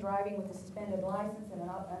intoxication, driving with a suspended license, and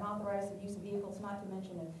unauthorized use of vehicles, not to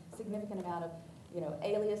mention a significant amount of,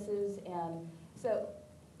 aliases. And so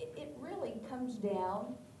it really comes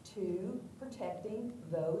down to protecting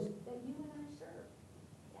those that you and I serve.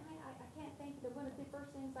 I can't think that one of the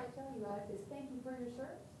first things I tell you guys is thank you for your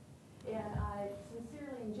service. And I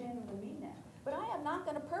sincerely and genuinely mean that. But I am not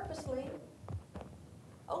going to purposely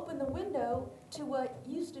open the window to what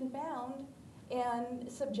Houston found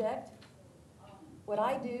and subject what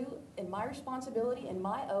I do, and my responsibility and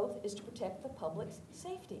my oath is to protect the public's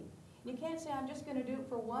safety. You can't say I'm just going to do it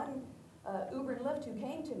for one Uber and Lyft who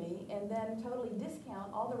came to me and then totally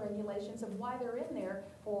discount all the regulations of why they're in there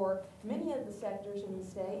for many of the sectors in the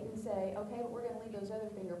state and say, okay, but we're going to leave those other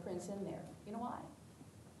fingerprints in there. You know why?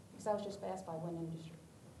 Because I was just passed by one industry.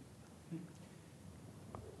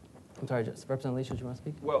 I'm sorry, Representative Leach, did you want to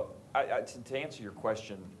speak? Well, to answer your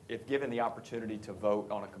question, if given the opportunity to vote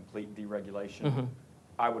on a complete deregulation,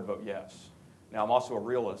 I would vote yes. Now, I'm also a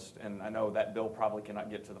realist, and I know that bill probably cannot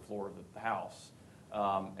get to the floor of the House.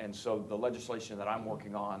 And so the legislation that I'm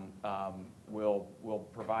working on will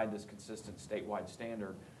provide this consistent statewide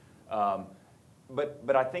standard.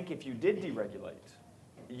 But I think if you did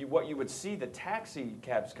deregulate, what you would see the taxi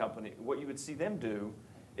cabs company, what you would see them do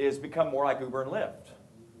is become more like Uber and Lyft,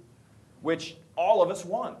 which all of us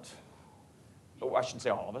want. Oh, I shouldn't say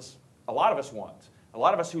all of us. A lot of us want. A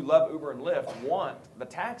lot of us who love Uber and Lyft want the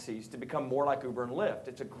taxis to become more like Uber and Lyft.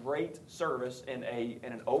 It's a great service in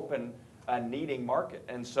an open, needing market.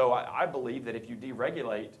 And so I believe that if you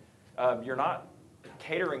deregulate, you're not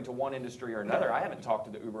catering to one industry or another. I haven't talked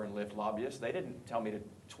to the Uber and Lyft lobbyists. They didn't tell me to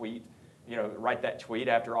tweet, write that tweet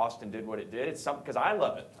after Austin did what it did. It's something because I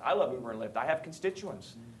love it. I love Uber and Lyft. I have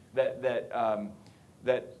constituents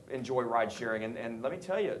that enjoy ride sharing. And let me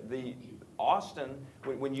tell you, Austin,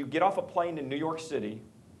 when you get off a plane in New York City,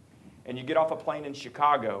 and you get off a plane in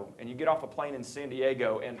Chicago, and you get off a plane in San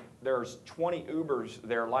Diego, and there's 20 Ubers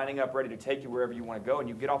there lining up ready to take you wherever you want to go, and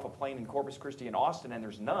you get off a plane in Corpus Christi and Austin, and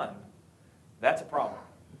there's none, that's a problem.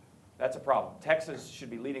 That's a problem. Texas should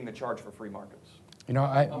be leading the charge for free markets.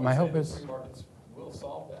 My hope is free markets will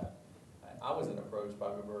solve that. I wasn't approached by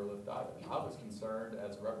Uber or Lyft either. I was concerned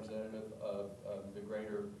as a representative of the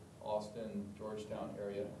greater Austin, Georgetown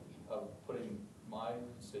area of putting my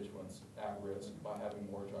constituents at risk by having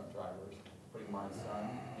more drunk drivers, putting my son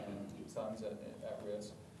and sons at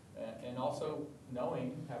risk, and also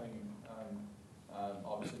knowing, having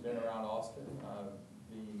obviously been around Austin,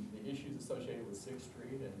 the issues associated with 6th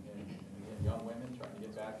Street and young women trying to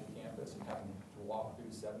get back to campus and having to walk through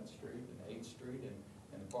 7th Street and 8th Street and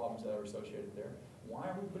the problems that are associated there. Why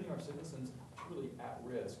are we putting our citizens truly at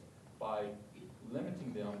risk by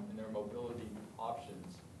limiting them in their mobility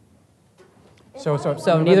options? So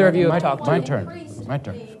neither of you have talked to My turn.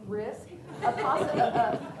 The risk of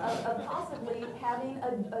possibly having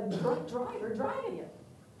a drunk driver driving you.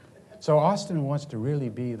 So Austin wants to really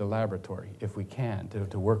be the laboratory, if we can,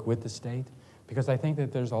 to work with the state, because I think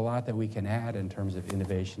that there's a lot that we can add in terms of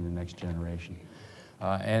innovation in the next generation.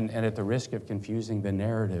 And at the risk of confusing the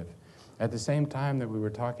narrative. At the same time that we were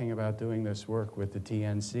talking about doing this work with the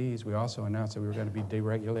TNCs, we also announced that we were going to be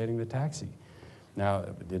deregulating the taxi. Now,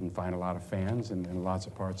 it didn't find a lot of fans in lots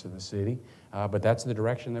of parts of the city, but that's the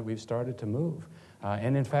direction that we've started to move.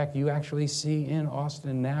 And in fact, you actually see in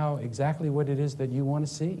Austin now exactly what it is that you want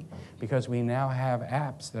to see, because we now have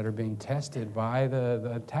apps that are being tested by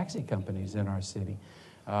the taxi companies in our city.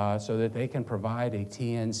 So that they can provide a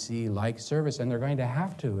TNC-like service, and they're going to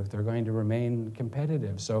have to if they're going to remain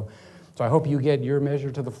competitive. So I hope you get your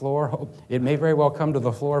measure to the floor. It may very well come to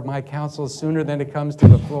the floor of my council sooner than it comes to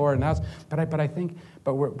the floor. And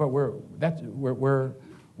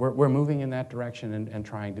we're moving in that direction and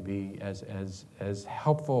trying to be as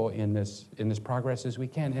helpful in this progress as we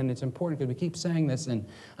can. And it's important because we keep saying this, and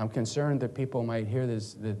I'm concerned that people might hear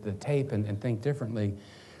the tape and think differently.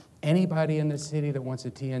 Anybody in the city that wants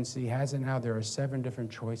a TNC has it now. There are 7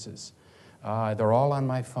 different choices. They're all on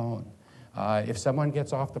my phone. If someone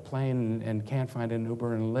gets off the plane and can't find an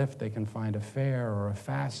Uber and Lyft, they can find a Fare or a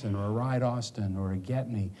Fasten or a Ride Austin or a Get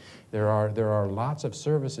Me. There are lots of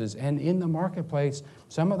services, and in the marketplace,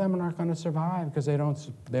 some of them are not going to survive because they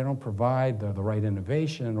don't provide the right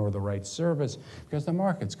innovation or the right service, because the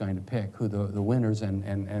market's going to pick who the winners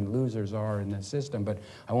and losers are in the system. But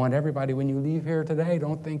I want everybody, when you leave here today,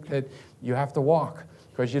 don't think that you have to walk.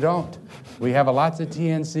 because you don't. We have lots of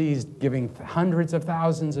TNCs giving hundreds of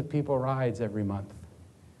thousands of people rides every month.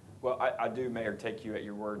 Well, I do, Mayor, take you at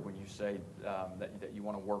your word when you say that you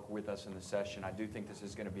want to work with us in the session. I do think this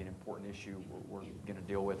is going to be an important issue we're going to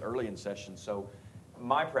deal with early in session. So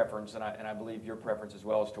my preference, and I believe your preference as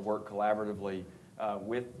well, is to work collaboratively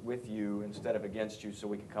with you instead of against you so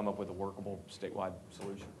we can come up with a workable statewide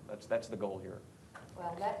solution. That's the goal here.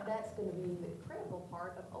 Well, that's going to be the critical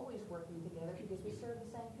part of always working together because we serve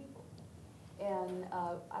the same people. And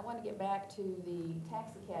I want to get back to the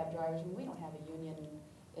taxi cab drivers. And we don't have a union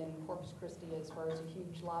in Corpus Christi as far as a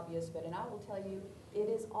huge lobbyist, but and I will tell you, it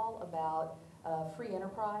is all about free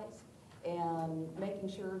enterprise and making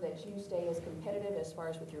sure that you stay as competitive as far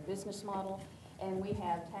as with your business model. And we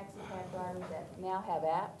have taxi cab drivers that now have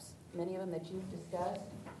apps, many of them that you've discussed.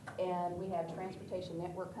 And we have transportation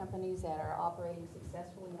network companies that are operating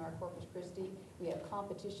successfully in our Corpus Christi. We have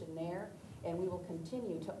competition there, and we will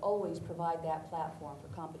continue to always provide that platform for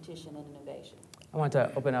competition and innovation. I want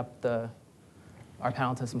to open up our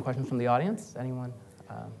panel to some questions from the audience. Anyone?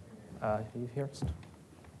 You first.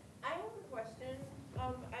 I have a question.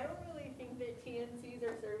 I don't really think that TNCs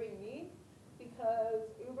are serving me because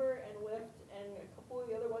Uber and Lyft and a couple of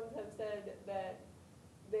the other ones have said that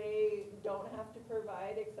they don't have to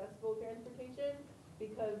provide accessible transportation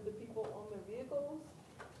because the people own their vehicles.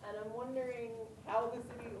 And I'm wondering how the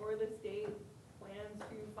city or the state plans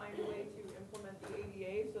to find a way to implement the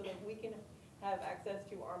ADA so that we can have access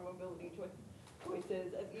to our mobility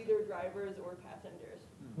choices as either drivers or passengers.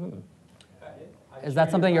 Is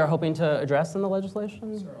that something you're hoping to address in the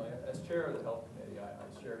legislation? Certainly. As chair of the Health Committee,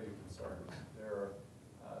 I share your concerns. There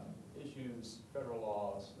are issues, federal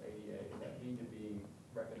laws, ADA, that need to be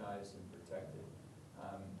recognized and protected.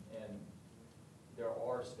 And there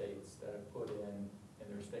are states that have put in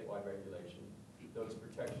their statewide regulation those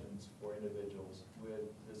protections for individuals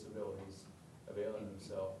with disabilities availing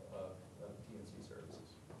themselves of TNC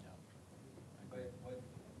services. But what, if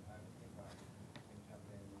I can jump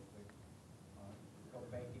in real quick, go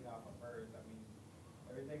banking off of hers, I mean,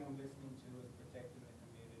 everything I'm listening to is protecting the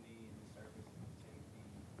community and the service and the safety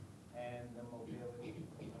and the mobility.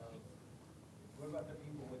 What about the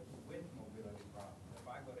people with mobility problems? If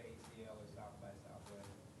I go to ACL or South by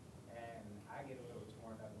Southwest and I get a little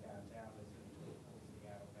torn up downtown listening to a full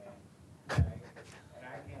Seattle band, right? And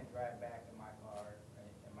I can't drive back in my car,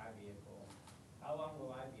 in my vehicle, how long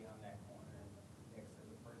will I be on that corner next to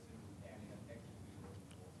the person who's standing up next to me?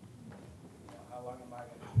 You know, how long am I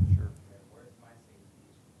going to be there? Where's my safety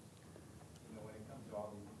issues? You know, when it comes to all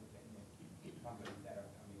these independent companies that are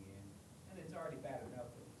coming in, and it's already bad enough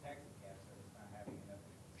with the taxi cab service not having enough.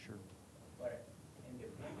 Sure. But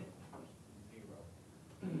independent, zero.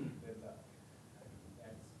 Good luck.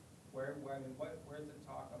 That's where I mean, where's the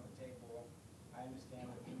talk on the table? I understand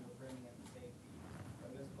the fingerprinting and the safety, but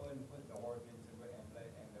let's go ahead and put the ordinance and the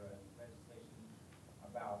legislation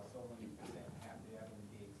about so many percent have to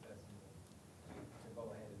be accessible to go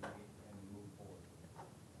ahead and move forward.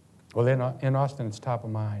 Well, in Austin, it's top of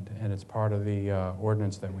mind, and it's part of the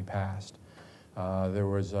ordinance that we passed. There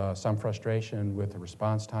was some frustration with the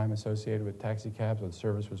response time associated with taxi cabs. The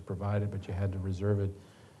service was provided, but you had to reserve it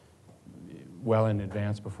well in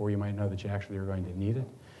advance before you might know that you actually are going to need it.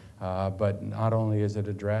 But not only is it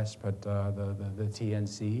addressed, but the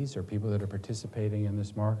TNCs, or people that are participating in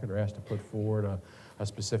this market, are asked to put forward a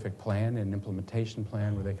specific plan, an implementation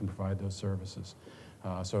plan where they can provide those services.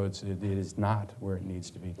 So it is not where it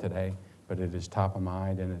needs to be today, but it is top of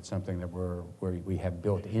mind, and it's something that we have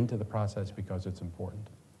built into the process because it's important.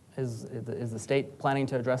 Is the state planning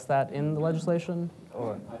to address that in the legislation?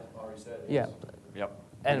 Or? I already said it. Yeah. Yep.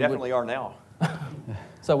 And we definitely are now.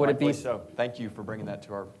 So would it be? So thank you for bringing that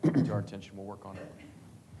to our attention. We'll work on it.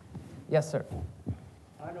 Yes, sir.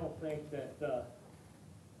 I don't think that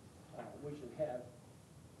we should have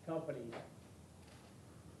companies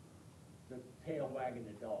the tail wagging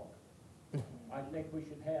the dog. I think we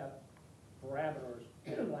should have parameters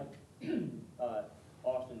like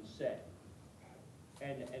Austin said,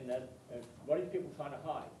 and that what are these people trying to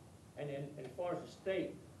hide? And as far as the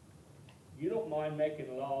state, you don't mind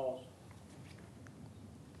making laws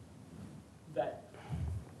that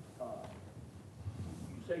you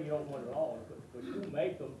say you don't want laws, but you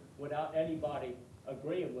make them without anybody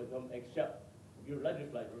agreeing with them except your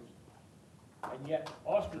legislators, and yet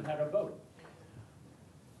Austin had a vote.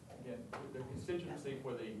 Again, the constituency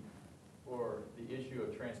for the issue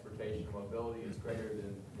of transportation and mobility is greater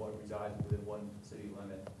than what resides within one city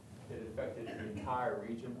limit. It affected the entire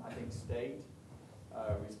region. I think state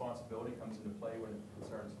responsibility comes into play when it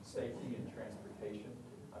concerns safety and transportation.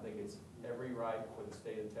 I think it's every right for the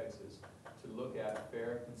state of Texas to look at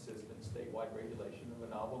fair, consistent statewide regulation of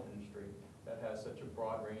a novel industry that has such a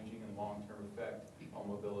broad-ranging and long-term effect on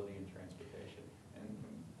mobility and transportation. And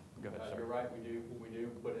Go ahead, sir. you're right, we do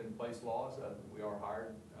put in place laws. We are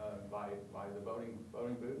hired by the voting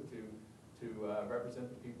booth to represent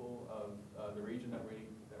the people of the region that we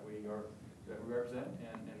represent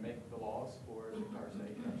and make the laws for our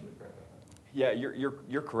state. You're absolutely correct about that. Yeah,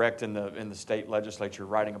 you're correct in the state legislature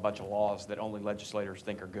writing a bunch of laws that only legislators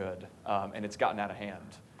think are good, and it's gotten out of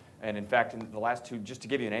hand. And in fact, in the last two, just to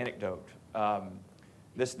give you an anecdote,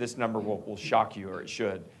 this number will shock you, or it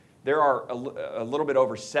should. There are a little bit over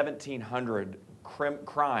 1,700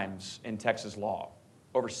 crimes in Texas law,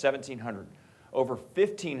 over 1,700. Over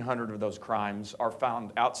 1,500 of those crimes are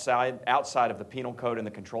found outside of the Penal Code and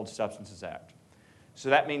the Controlled Substances Act.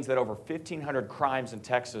 So that means that over 1,500 crimes in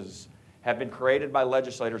Texas have been created by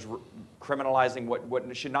legislators criminalizing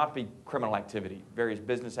what should not be criminal activity, various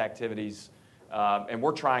business activities, and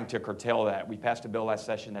we're trying to curtail that. We passed a bill last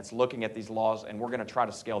session that's looking at these laws, and we're going to try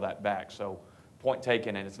to scale that back. So point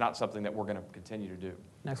taken, and it's not something that we're going to continue to do.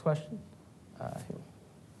 Next question.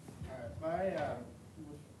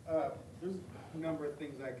 There's a number of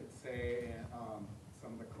things I could say, and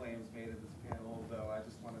some of the claims made in this panel, though I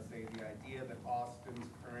just want to say the idea that Austin's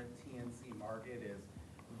current TNC market is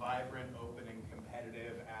vibrant, open, and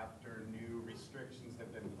competitive after new restrictions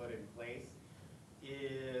have been put in place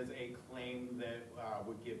is a claim that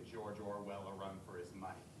would give George Orwell a run for his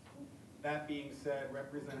money. That being said,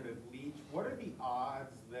 Representative Leach, what are the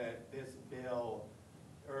odds that this bill,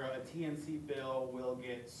 or a TNC bill, will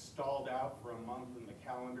get stalled out for a month in the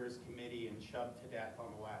calendars committee and shoved to death on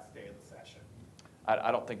the last day of the session?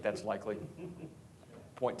 I don't think that's likely.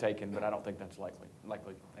 Point taken, but I don't think that's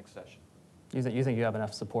likely next session. You think you have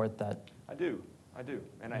enough support that? I do.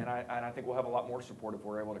 And I think we'll have a lot more support if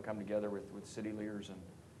we're able to come together with city leaders. And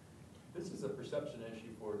This is a perception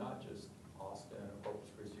issue for not just Austin or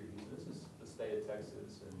Corpus Christi. This is the state of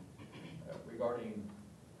Texas, and regarding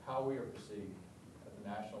how we are perceived at the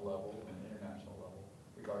national level and international level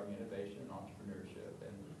regarding innovation, entrepreneurship,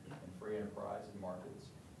 and free enterprise and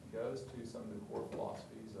markets. It goes to some of the core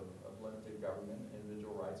philosophies of limited government,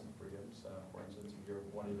 individual rights and freedoms. For instance, if you're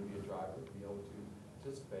wanting to be a driver, to be able to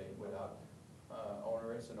participate without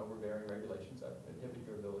onerous and overbearing regulations that inhibit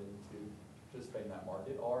your ability to participate in that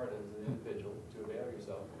market, or as an individual to avail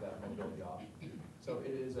yourself of that mobility option. So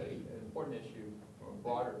it is an important issue from a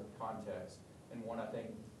broader context, and one I think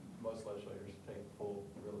most legislators take full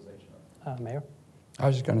realization of. Mayor? I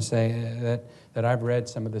was just going to say that I've read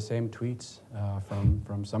some of the same tweets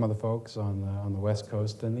from some of the folks on the West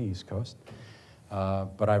Coast and the East Coast,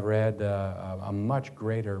 but I've read a much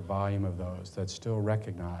greater volume of those that still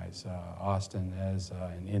recognize Austin as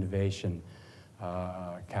an innovation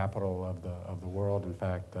capital of the world. In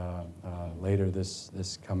fact, later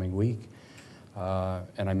this coming week,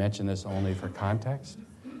 and I mention this only for context,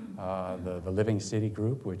 the Living City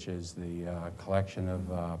Group, which is the collection of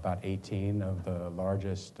about 18 of the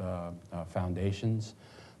largest foundations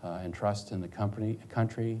and trusts in the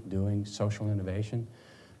country doing social innovation.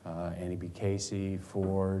 Annie B. Casey,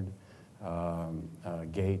 Ford,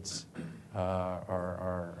 Gates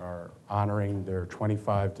are honoring their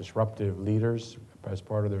 25 disruptive leaders as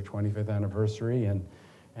part of their 25th anniversary.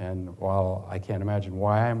 And while I can't imagine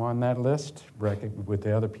why I'm on that list with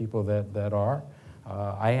the other people that are,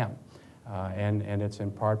 I am. And it's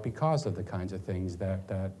in part because of the kinds of things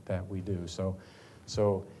that we do.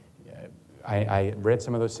 So I read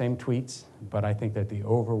some of those same tweets, but I think that the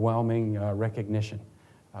overwhelming recognition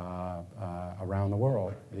around the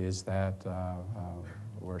world is that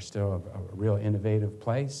we're still a real innovative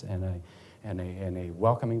place and a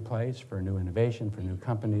welcoming place for new innovation, for new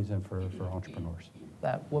companies, and for entrepreneurs.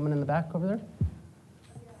 That woman in the back over there?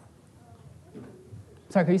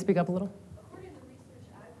 Sorry, could you speak up a little? According to the research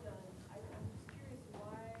I've done, I'm just curious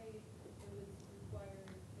why it was required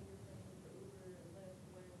fingerprinting for Uber and Lyft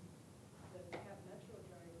when the Cap Metro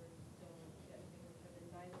drivers don't get fingerprinted,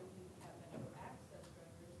 neither do the Cap Metro Access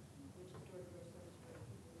drivers, which is door-to-door service for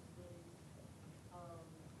people with disabilities.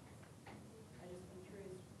 I'm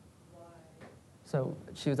curious why. So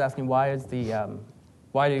she was asking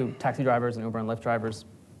why do taxi drivers and Uber and Lyft drivers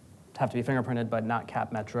have to be fingerprinted but not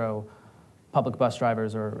Cap Metro public bus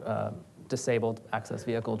drivers or disabled access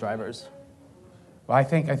vehicle drivers? Well, I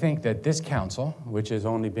think that this council, which has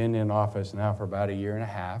only been in office now for about a year and a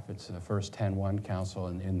half, it's the first 10-1 council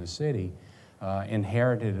in the city,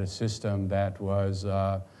 inherited a system that was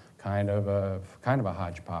kind of a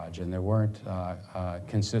hodgepodge, and there weren't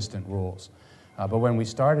consistent rules. But when we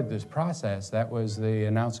started this process, that was the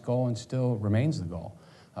announced goal and still remains the goal.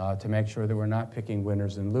 to make sure that we're not picking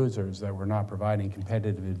winners and losers, that we're not providing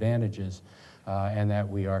competitive advantages, and that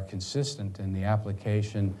we are consistent in the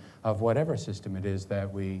application of whatever system it is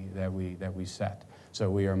that we set. So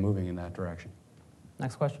we are moving in that direction.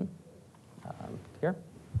 Next question. Here.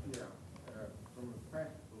 Yeah, from a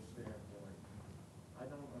practical standpoint, I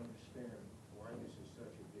don't understand why this is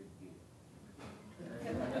such a big deal.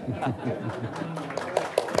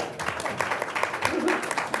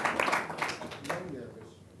 Many of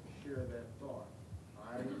us share that thought.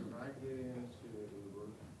 When I get into Uber,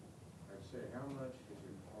 I say, how much does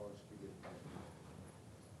it cost to get paid?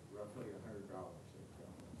 Roughly $100, they tell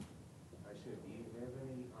me. I said, do you have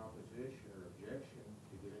any opposition or objection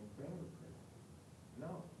to getting fingerprinted?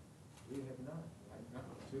 No, we have not. Not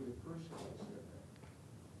to the person that said that.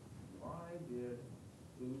 Why did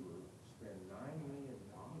Uber spend $9 million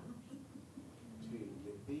to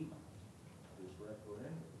defeat this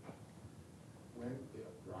referendum when if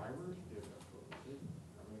drivers didn't oppose it?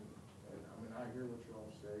 I hear what you all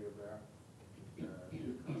say about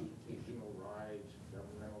constitutional rights,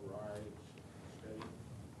 governmental rights, state,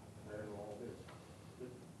 federal, all this. But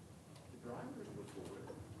the drivers were for it.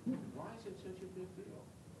 Why is it such a big deal?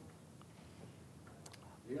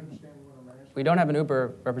 Do you understand what I'm asking? We don't have an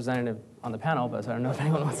Uber representative on the panel, but I don't know if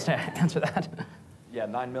anyone wants to answer that. Yeah,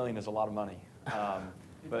 $9 million is a lot of money. The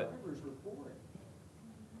But drivers were for it.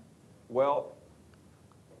 well,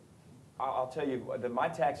 I'll tell you that my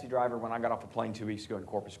taxi driver, when I got off a plane 2 weeks ago in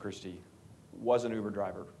Corpus Christi, was an Uber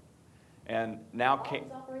driver, and now He's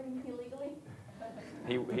operating illegally?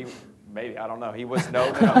 he maybe, I don't know. He was no,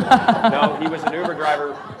 he was an Uber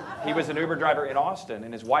driver. He was an Uber driver in Austin,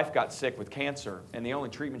 and his wife got sick with cancer, and the only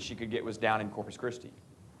treatment she could get was down in Corpus Christi.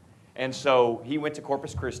 And so he went to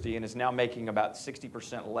Corpus Christi and is now making about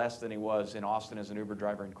 60% less than he was in Austin as an Uber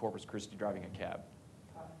driver in Corpus Christi driving a cab.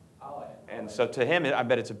 And so to him, I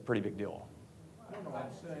bet it's a pretty big deal. I don't know,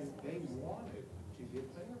 I'm saying they wanted to get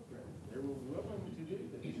fingerprinted. They were willing to do this.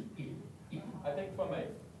 I think from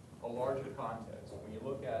a larger context, when you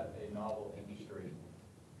look at a novel industry,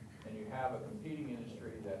 and you have a competing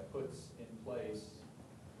industry that puts in place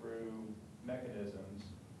through mechanisms,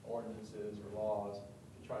 ordinances, or laws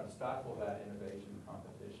to try to stifle that innovation and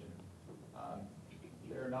competition,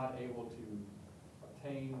 they're not able to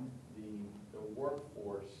obtain the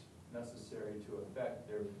workforce necessary to affect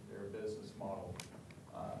their business model.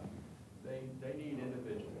 They need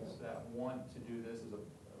individuals that want to do this as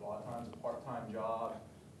a lot of times a part-time job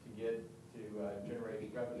to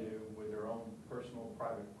generate revenue with their own personal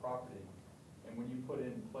private property. And when you put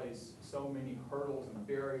in place so many hurdles and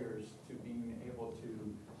barriers to being able to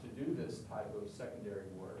do this type of secondary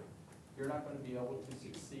work, you're not going to be able to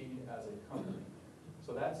succeed as a company.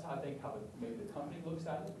 So that's, I think, how maybe the company looks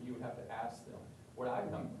at it. You would have to ask them.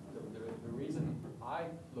 The reason I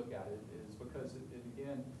look at it is because it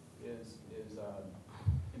again is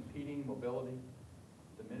impeding mobility,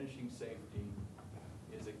 diminishing safety,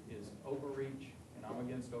 is overreach, and I'm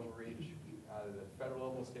against overreach at the federal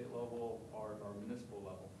level, state level, or municipal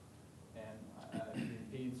level. And it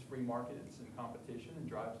impedes free markets and competition and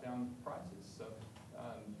drives down prices.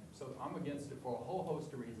 So I'm against it for a whole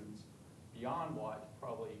host of reasons beyond what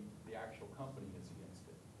probably the actual company is against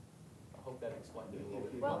it. I hope that explained it a little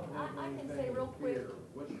bit. Well, I can say real quick.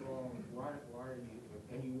 What's wrong? Why are you,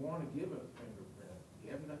 and you want to give a fingerprint,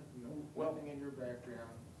 you have nothing in your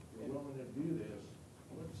background, you're willing to do this,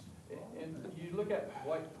 what's wrong? And you look at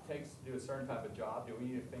what it takes to do a certain type of job. Do we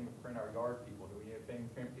need to fingerprint our yard people? Do we need to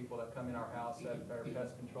fingerprint people that come in our house that are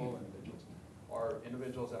pest control individuals? Or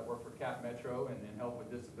individuals that work for Cap Metro and help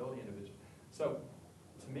with disability individuals? So,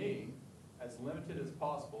 to me, as limited as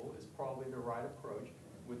possible is probably the right approach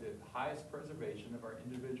with the highest preservation of our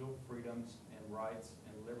individual freedoms and rights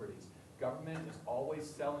and liberties. Government is always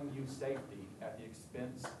selling you safety at the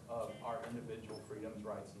expense of our individual freedoms,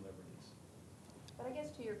 rights, and liberties. But I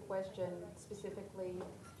guess to your question specifically,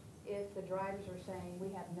 if the drivers are saying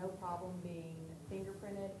we have no problem being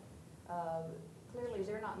fingerprinted, clearly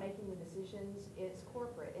they're not making the decisions, it's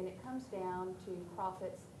corporate, and it comes down to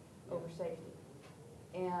profits over safety.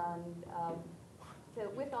 And so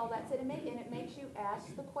with all that said, and it makes you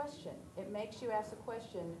ask the question. It makes you ask the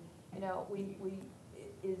question, you know,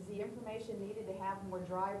 is the information needed to have more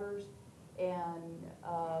drivers and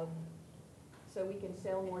so we can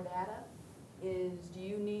sell more data? Do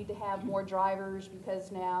you need to have more drivers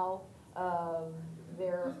because now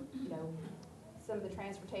they're, you know, some of the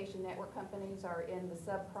transportation network companies are in the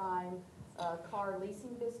subprime car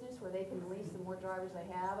leasing business where they can lease the more drivers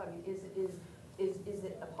they have? I mean, is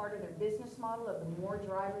it a part of their business model of the more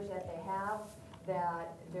drivers that they have,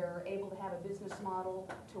 that they're able to have a business model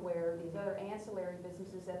to where these other ancillary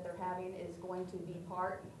businesses that they're having is going to be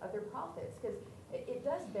part of their profits. Because it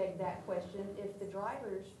does beg that question, if the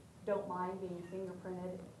drivers don't mind being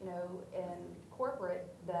fingerprinted, you know, and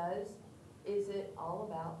corporate does, is it all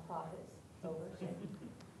about profits over safety?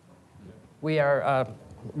 We are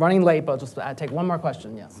running late, but just take one more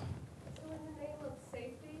question, yes. So in the name of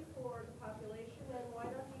safety for the population, then why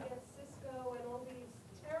don't you get Cisco and all these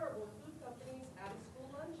terrible food companies out of school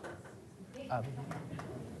lunches?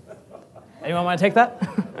 Anyone want to take that?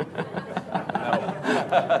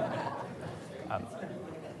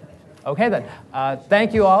 Okay then.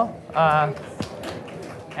 Thank you all.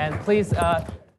 And please.